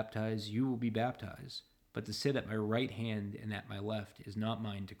I am baptized you will be baptized. But to sit at my right hand and at my left is not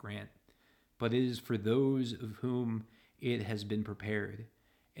mine to grant, but it is for those of whom it has been prepared.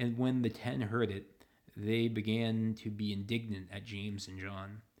 And when the 10 heard it, they began to be indignant at James and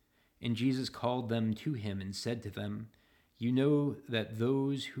John. And Jesus called them to him and said to them, You know that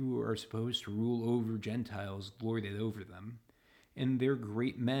those who are supposed to rule over Gentiles lord it over them, and their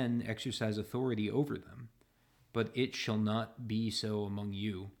great men exercise authority over them. But it shall not be so among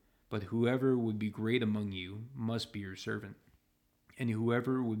you, but whoever would be great among you must be your servant, and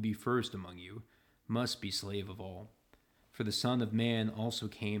whoever would be first among you must be slave of all. For the Son of Man also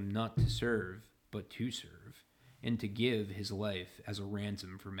came not to serve, but to serve, and to give his life as a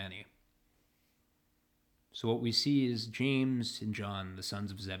ransom for many. So what we see is James and John, the sons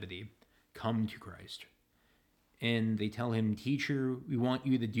of Zebedee, come to Christ. And they tell him, Teacher, we want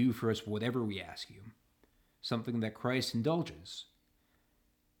you to do for us whatever we ask you. Something that Christ indulges.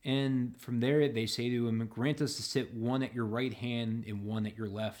 And from there they say to him, Grant us to sit one at your right hand and one at your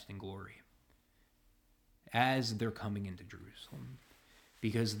left in glory. As they're coming into Jerusalem.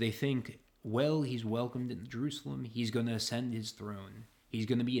 Because they think, well, he's welcomed in Jerusalem. He's going to ascend his throne. He's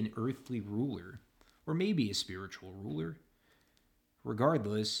going to be an earthly ruler, or maybe a spiritual ruler.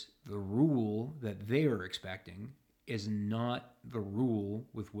 Regardless, the rule that they are expecting is not the rule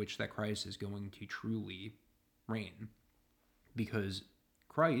with which that Christ is going to truly reign. because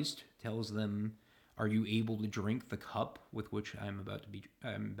Christ tells them, "Are you able to drink the cup with which I'm about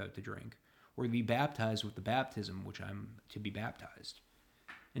to drink, or to be baptized with the baptism which I'm to be baptized?"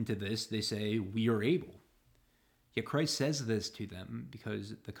 And to this they say, "We are able." Yet Christ says this to them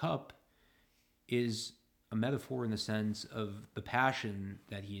because the cup is a metaphor in the sense of the passion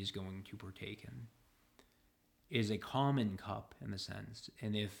that he is going to partake in. It is a common cup in the sense,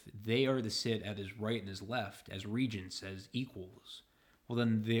 and if they are to sit at his right and his left as regents, as equals, well,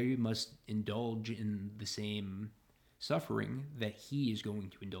 then they must indulge in the same suffering that he is going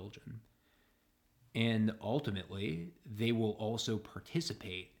to indulge in. And ultimately, they will also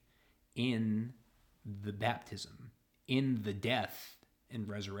participate in the baptism, in the death and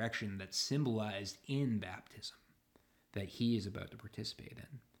resurrection that's symbolized in baptism that he is about to participate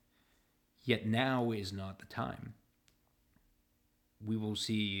in. Yet now is not the time. We will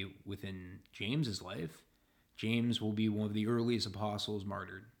see within James's life, James will be one of the earliest apostles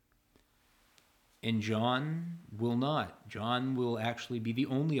martyred. And John will not. John will actually be the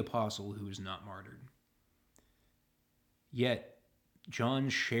only apostle who is not martyred. Yet, John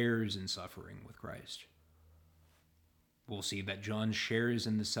shares in suffering with Christ. We'll see that John shares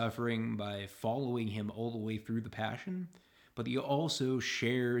in the suffering by following him all the way through the passion, but he also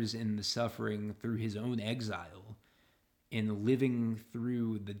shares in the suffering through his own exile, in living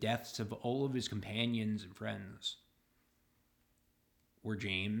through the deaths of all of his companions and friends, where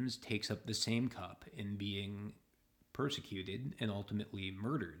James takes up the same cup in being persecuted and ultimately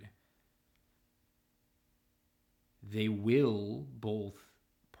murdered. They will both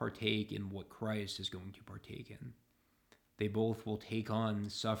partake in what Christ is going to partake in. They both will take on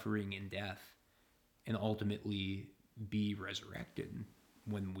suffering and death and ultimately be resurrected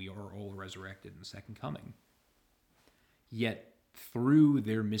when we are all resurrected in the second coming. Yet, through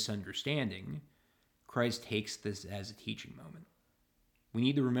their misunderstanding, Christ takes this as a teaching moment. We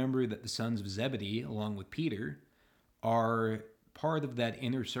need to remember that the sons of Zebedee, along with Peter, are part of that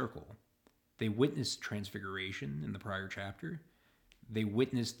inner circle. They witnessed transfiguration in the prior chapter. They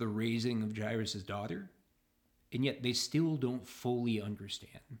witnessed the raising of Jairus' daughter, and yet they still don't fully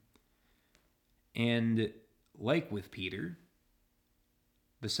understand. And like with Peter,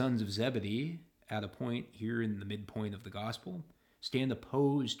 the sons of Zebedee, at a point here in the midpoint of the gospel, stand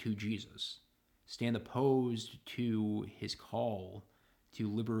opposed to Jesus, stand opposed to his call to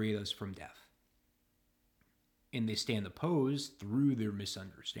liberate us from death. And they stand opposed through their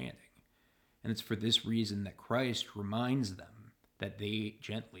misunderstanding. And it's for this reason that Christ reminds them that they,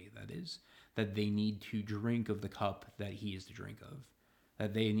 gently that is, that they need to drink of the cup that he is to drink of,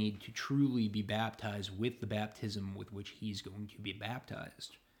 that they need to truly be baptized with the baptism with which he's going to be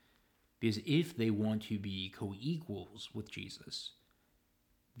baptized. Because if they want to be co-equals with Jesus,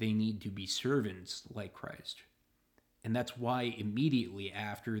 they need to be servants like Christ. And that's why immediately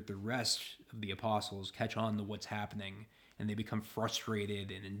after the rest of the apostles catch on to what's happening and they become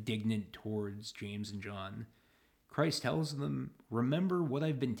frustrated and indignant towards James and John, Christ tells them, remember what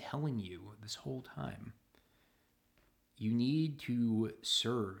I've been telling you this whole time. You need to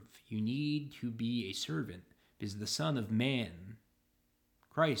serve. You need to be a servant because the Son of Man,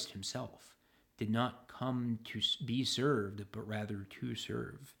 Christ himself, did not come to be served, but rather to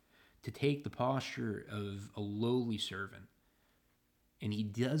serve, to take the posture of a lowly servant. And he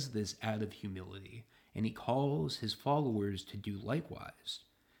does this out of humility, and he calls his followers to do likewise,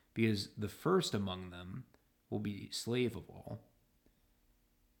 because the first among them will be slave of all,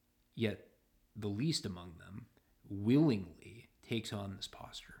 yet the least among them willingly takes on this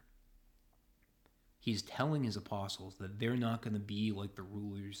posture. He's telling his apostles that they're not going to be like the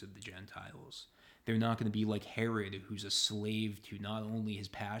rulers of the Gentiles. They're not going to be like Herod, who's a slave to not only his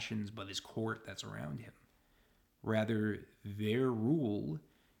passions, but his court that's around him. Rather, their rule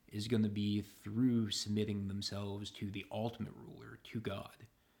is going to be through submitting themselves to the ultimate ruler, to God,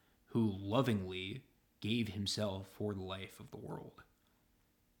 who lovingly gave himself for the life of the world.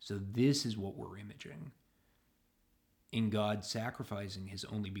 So this is what we're imaging. In God sacrificing his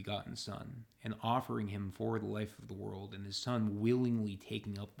only begotten Son and offering him for the life of the world, and his Son willingly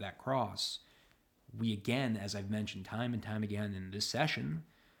taking up that cross, we again, as I've mentioned time and time again in this session,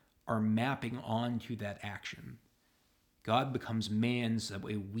 are mapping onto that action. God becomes man so that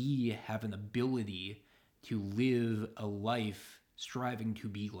way we have an ability to live a life striving to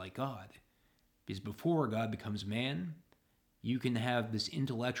be like God. Because before God becomes man, you can have this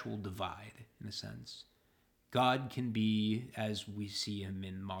intellectual divide, in a sense. God can be, as we see him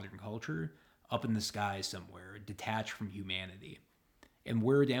in modern culture, up in the sky somewhere, detached from humanity. And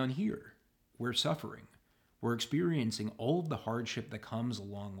we're down here. We're suffering. We're experiencing all of the hardship that comes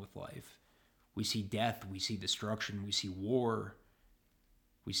along with life. We see death, we see destruction, we see war,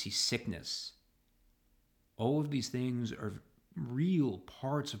 we see sickness. All of these things are real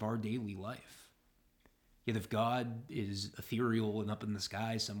parts of our daily life. Yet if God is ethereal and up in the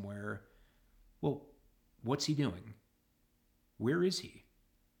sky somewhere, well, what's he doing? Where is he?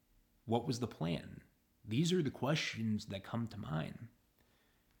 What was the plan? These are the questions that come to mind.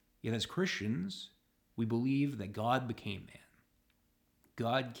 Yet as Christians, we believe that God became man.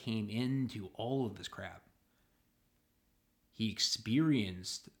 God came into all of this crap. He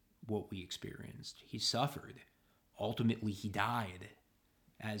experienced what we experienced. He suffered. Ultimately, he died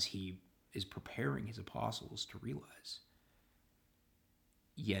as he is preparing his apostles to realize.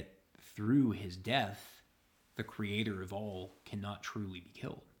 Yet, through his death, the creator of all cannot truly be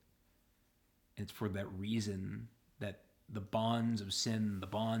killed. And it's for that reason that the bonds of sin, the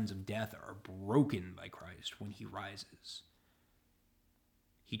bonds of death are broken by Christ when he rises.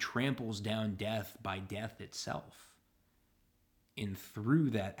 He tramples down death by death itself. And through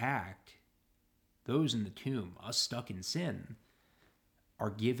that act, those in the tomb, us stuck in sin, are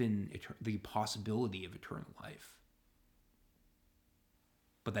given the possibility of eternal life.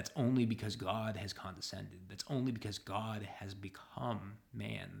 But that's only because God has condescended. That's only because God has become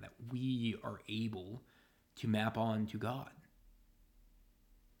man that we are able to map on to God.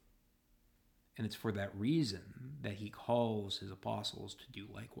 And it's for that reason that he calls his apostles to do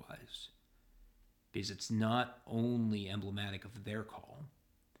likewise. Because it's not only emblematic of their call,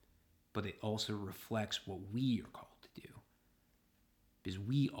 but it also reflects what we are called to do. Because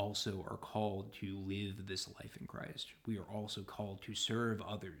we also are called to live this life in Christ. We are also called to serve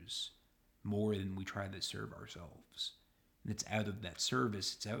others more than we try to serve ourselves. And it's out of that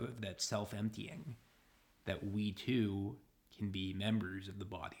service, it's out of that self-emptying that we too can be members of the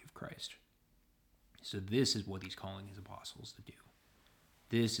body of Christ. So this is what he's calling his apostles to do.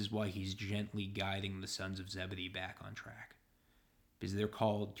 This is why he's gently guiding the sons of Zebedee back on track. Because they're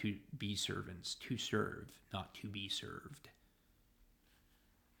called to be servants, to serve, not to be served.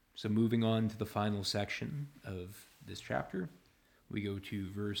 So moving on to the final section of this chapter, we go to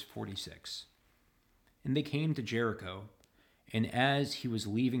verse 46. And they came to Jericho, and as he was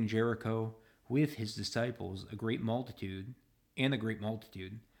leaving Jericho with his disciples, a great multitude,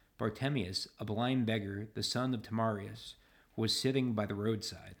 Bartimaeus, a blind beggar, the son of Timaeus, was sitting by the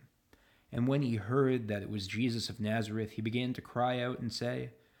roadside. And when he heard that it was Jesus of Nazareth, he began to cry out and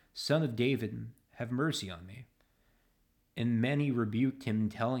say, Son of David, have mercy on me. And many rebuked him,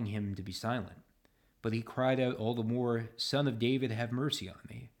 telling him to be silent. But he cried out all the more, Son of David, have mercy on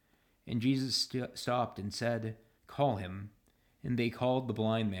me. And Jesus stopped and said, Call him. And they called the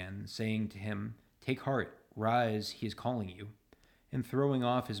blind man, saying to him, Take heart, rise, he is calling you. And throwing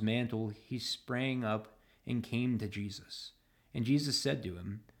off his mantle, he sprang up and came to Jesus. And Jesus said to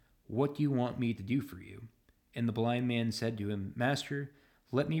him, What do you want me to do for you? And the blind man said to him, Master,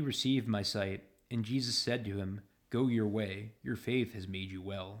 let me receive my sight. And Jesus said to him, Go your way, your faith has made you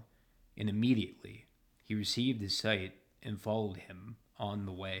well. And immediately he received his sight and followed him on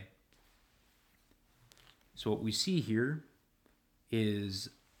the way. So what we see here is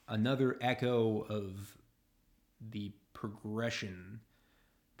another echo of the progression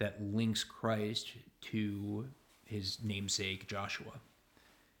that links Christ to his namesake Joshua.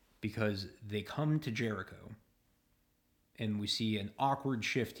 Because they come to Jericho, and we see an awkward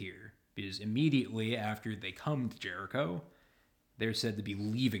shift here, because immediately after they come to Jericho, they're said to be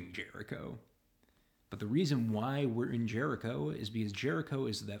leaving Jericho. But the reason why we're in Jericho is because Jericho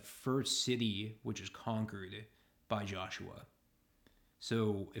is that first city which is conquered by Joshua.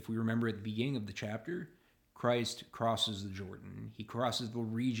 So if we remember at the beginning of the chapter, Christ crosses the Jordan. He crosses the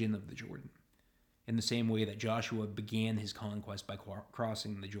region of the Jordan in the same way that Joshua began his conquest by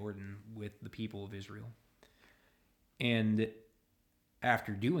crossing the Jordan with the people of Israel. And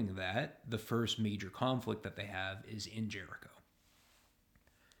after doing that, the first major conflict that they have is in Jericho.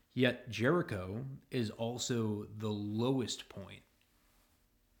 Yet Jericho is also the lowest point,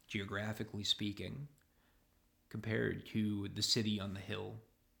 geographically speaking, compared to the city on the hill,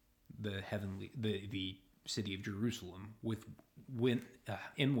 the city of Jerusalem,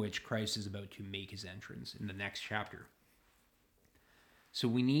 in which Christ is about to make his entrance in the next chapter. So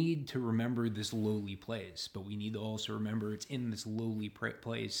we need to remember this lowly place, but we need to also remember it's in this lowly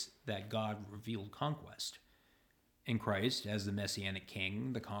place that God revealed conquest. And Christ, as the Messianic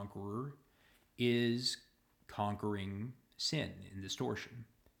King, the conqueror, is conquering sin and distortion.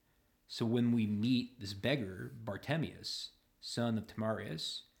 So when we meet this beggar, Bartimaeus, son of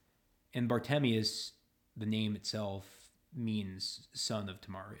Timaeus, and Bartimaeus, the name itself means son of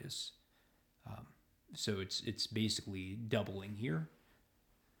Timaeus. So it's basically doubling here.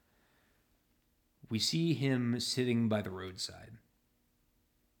 We see him sitting by the roadside.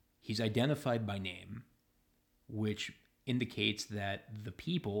 He's identified by name, which indicates that the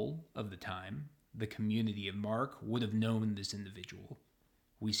people of the time, the community of Mark, would have known this individual.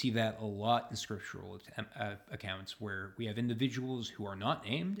 We see that a lot in scriptural accounts where we have individuals who are not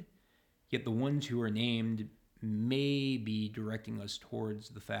named, yet the ones who are named may be directing us towards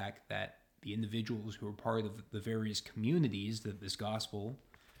the fact that the individuals who are part of the various communities that this gospel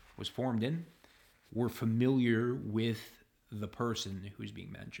was formed in were familiar with the person who's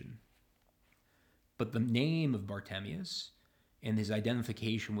being mentioned. But the name of Bartimaeus and his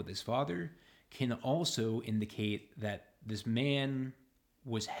identification with his father can also indicate that this man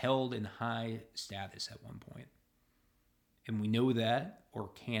was held in high status at one point. And we know that,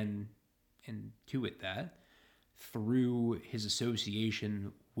 or can intuit that, through his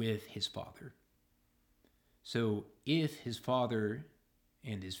association with his father. So if his father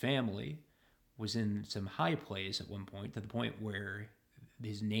and his family was in some high place at one point, to the point where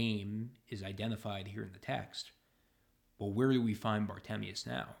his name is identified here in the text, well, where do we find Bartimaeus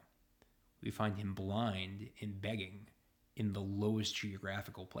now? We find him blind and begging in the lowest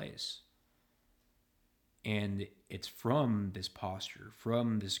geographical place. And it's from this posture,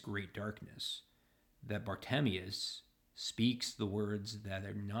 from this great darkness, that Bartimaeus speaks the words that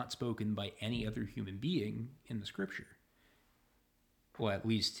are not spoken by any other human being in the scripture. Well, at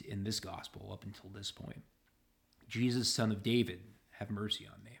least in this gospel up until this point. Jesus, son of David, have mercy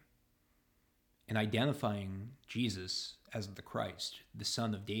on me. And identifying Jesus as the Christ, the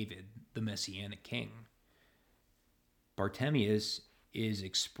son of David, the Messianic king, Bartimaeus is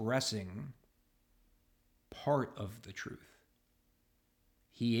expressing part of the truth.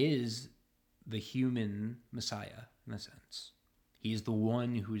 He is the human Messiah, in a sense. He is the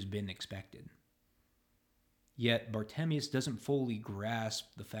one who's been expected. Yet Bartimaeus doesn't fully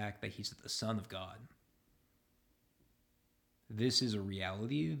grasp the fact that he's the Son of God. This is a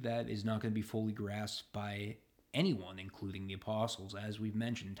reality that is not going to be fully grasped by anyone, including the apostles, as we've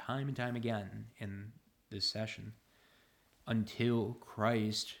mentioned time and time again in this session, until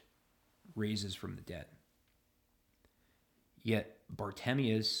Christ raises from the dead. Yet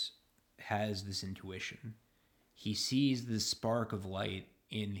Bartimaeus has this intuition. He sees this spark of light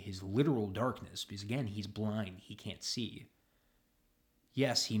in his literal darkness, because again, he's blind, he can't see.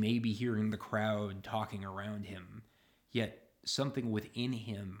 Yes, he may be hearing the crowd talking around him, yet something within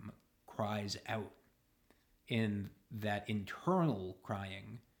him cries out. And that internal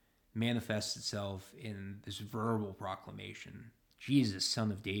crying manifests itself in this verbal proclamation: Jesus,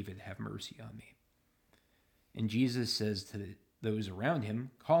 son of David, have mercy on me. And Jesus says to those around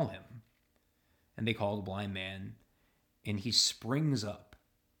him, call him. And they call the blind man, and he springs up.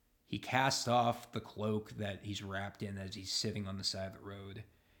 He casts off the cloak that he's wrapped in as he's sitting on the side of the road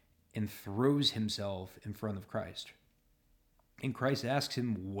and throws himself in front of Christ. And Christ asks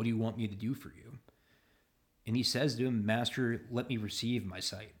him, what do you want me to do for you? And he says to him, Master, let me receive my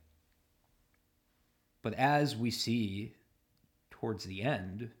sight. But as we see towards the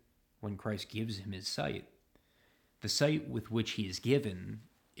end, when Christ gives him his sight, the sight with which he is given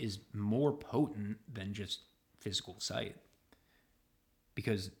is more potent than just physical sight.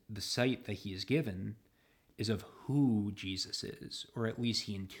 Because the sight that he is given is of who Jesus is, or at least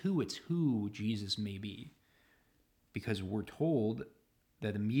he intuits who Jesus may be. Because we're told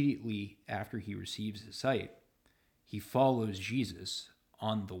that immediately after he receives his sight, he follows Jesus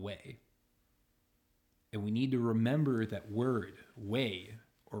on the way. And we need to remember that word, way,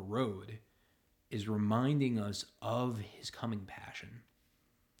 or road, is reminding us of his coming passion.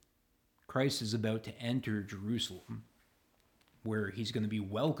 Christ is about to enter Jerusalem, where he's going to be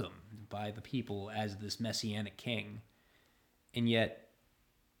welcomed by the people as this messianic king. And yet,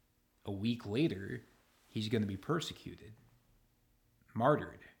 a week later, he's going to be persecuted,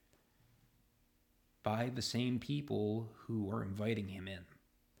 martyred by the same people who are inviting him in.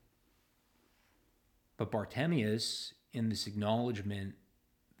 But Bartimaeus, in this acknowledgement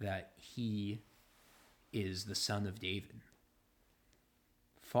that he is the son of David,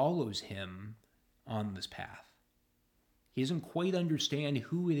 follows him on this path. He doesn't quite understand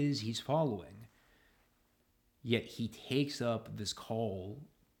who it is he's following, yet he takes up this call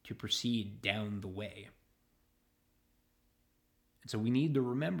to proceed down the way. And so we need to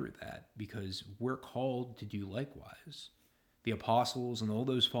remember that, because we're called to do likewise. The apostles and all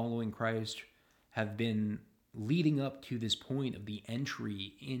those following Christ have been leading up to this point of the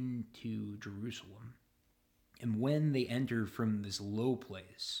entry into Jerusalem. And when they enter from this low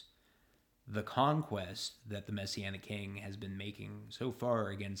place, the conquest that the Messianic King has been making so far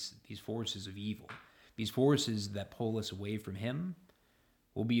against these forces of evil, these forces that pull us away from him,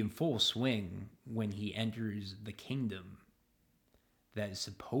 will be in full swing when he enters the kingdom that is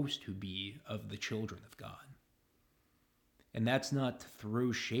supposed to be of the children of God. And that's not to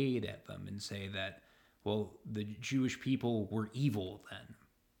throw shade at them and say that, well, the Jewish people were evil then,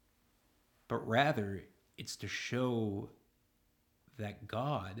 but rather it's to show that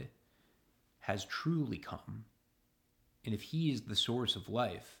God has truly come. And if he is the source of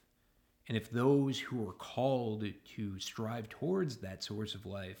life, and if those who are called to strive towards that source of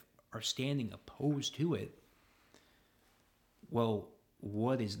life are standing opposed to it, well,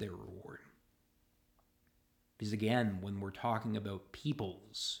 what is their reward? Because again, when we're talking about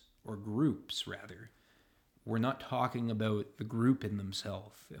peoples, or groups rather, we're not talking about the group in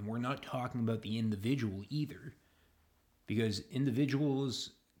themselves, and we're not talking about the individual either, because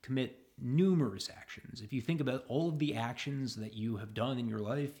individuals commit numerous actions. If you think about all of the actions that you have done in your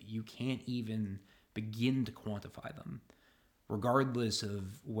life, you can't even begin to quantify them, regardless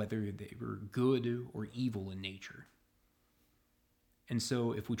of whether they were good or evil in nature. And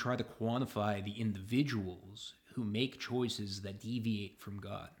so if we try to quantify the individuals who make choices that deviate from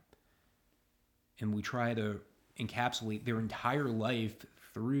God, and we try to encapsulate their entire life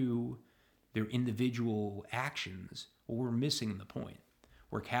through their individual actions, well, we're missing the point.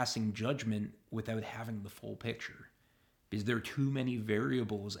 We're casting judgment without having the full picture, because there are too many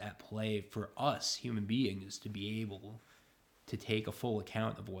variables at play for us human beings to be able to take a full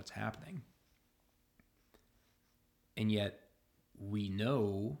account of what's happening. And yet, we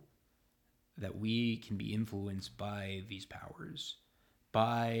know that we can be influenced by these powers,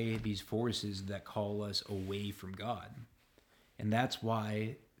 by these forces that call us away from God. And that's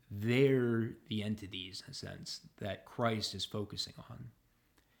why they're the entities, in a sense, that Christ is focusing on.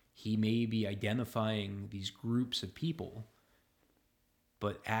 He may be identifying these groups of people,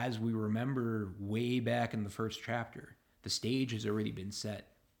 but as we remember way back in the first chapter, the stage has already been set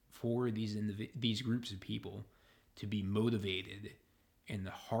for these groups of people to be motivated and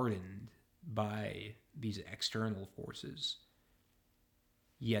hardened by these external forces.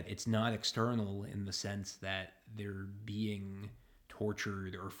 Yet it's not external in the sense that they're being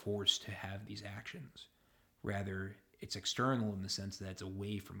tortured or forced to have these actions. Rather, it's external in the sense that it's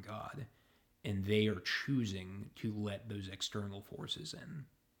away from God, and they are choosing to let those external forces in.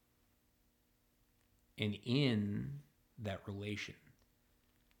 And in that relation,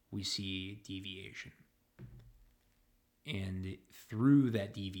 we see deviation. And through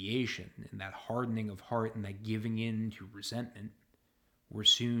that deviation and that hardening of heart and that giving in to resentment, we're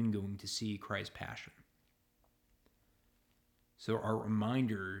soon going to see Christ's passion. So our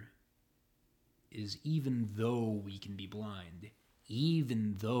reminder is, even though we can be blind,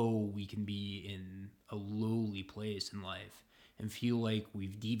 even though we can be in a lowly place in life and feel like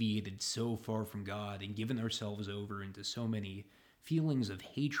we've deviated so far from God and given ourselves over into so many feelings of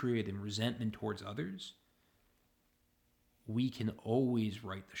hatred and resentment towards others, we can always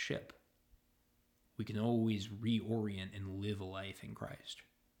right the ship. We can always reorient and live a life in Christ.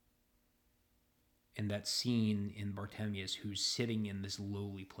 And that's seen in Bartimaeus, who's sitting in this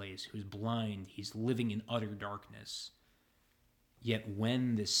lowly place, who's blind, he's living in utter darkness. Yet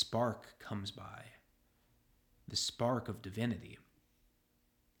when this spark comes by, the spark of divinity,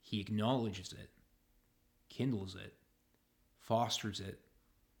 he acknowledges it, kindles it, fosters it,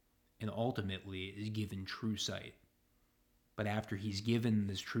 and ultimately is given true sight. But after he's given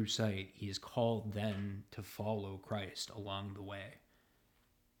this true sight, he is called then to follow Christ along the way,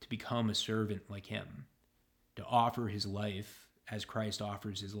 to become a servant like him, to offer his life as Christ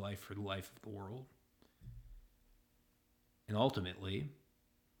offers his life for the life of the world. And ultimately,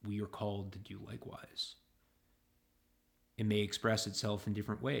 we are called to do likewise. It may express itself in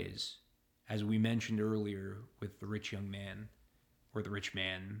different ways, as we mentioned earlier with the rich young man, or the rich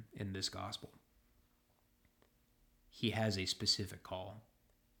man in this gospel. He has a specific call,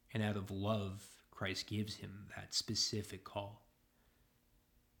 and out of love, Christ gives him that specific call.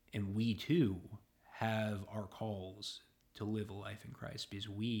 And we too have our calls to live a life in Christ, because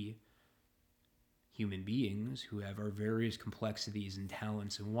we, human beings who have our various complexities and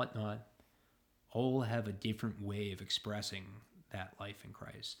talents and whatnot, all have a different way of expressing that life in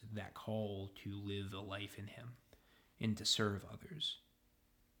Christ, that call to live a life in him and to serve others.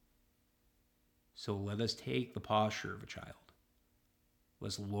 So let us take the posture of a child.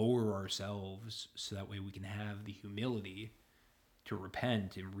 Let's lower ourselves so that way we can have the humility to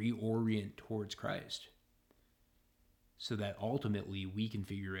repent and reorient towards Christ, so that ultimately we can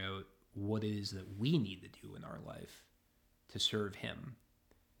figure out what it is that we need to do in our life to serve him.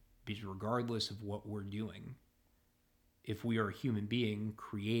 Because regardless of what we're doing, if we are a human being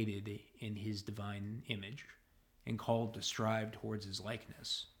created in his divine image, and called to strive towards his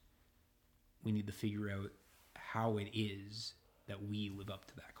likeness. We need to figure out how it is that we live up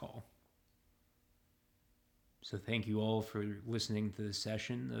to that call. So thank you all for listening to this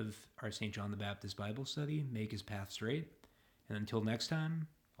session of our St. John the Baptist Bible study, Make His Path Straight. And until next time,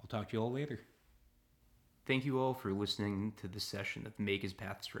 I'll talk to you all later. Thank you all for listening to this session of Make His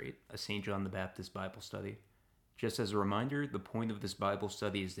Path Straight, a St. John the Baptist Bible study. Just as a reminder, the point of this Bible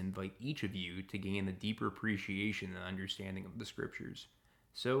study is to invite each of you to gain a deeper appreciation and understanding of the Scriptures.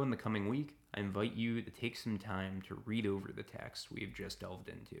 So in the coming week, I invite you to take some time to read over the text we have just delved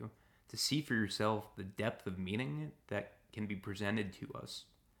into, to see for yourself the depth of meaning that can be presented to us.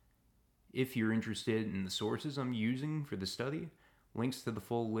 If you're interested in the sources I'm using for the study, links to the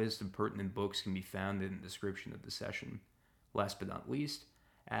full list of pertinent books can be found in the description of the session. Last but not least,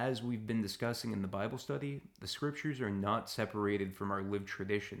 as we've been discussing in the Bible study, the Scriptures are not separated from our lived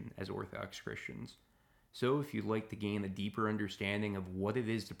tradition as Orthodox Christians. So if you'd like to gain a deeper understanding of what it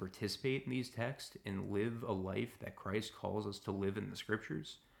is to participate in these texts and live a life that Christ calls us to live in the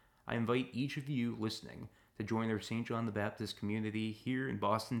Scriptures, I invite each of you listening to join our St. John the Baptist community here in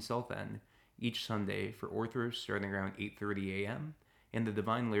Boston South End each Sunday for Orthros starting around 8:30 a.m. and the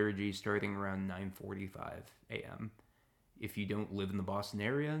Divine Liturgy starting around 9:45 a.m. If you don't live in the Boston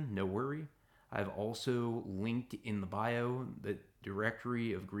area, no worry. I've also linked in the bio the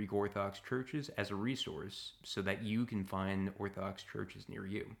directory of Greek Orthodox churches as a resource so that you can find Orthodox churches near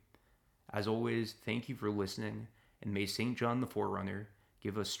you. As always, thank you for listening, and may St. John the Forerunner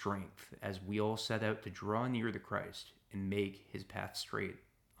give us strength as we all set out to draw near to Christ and make his path straight.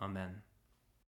 Amen.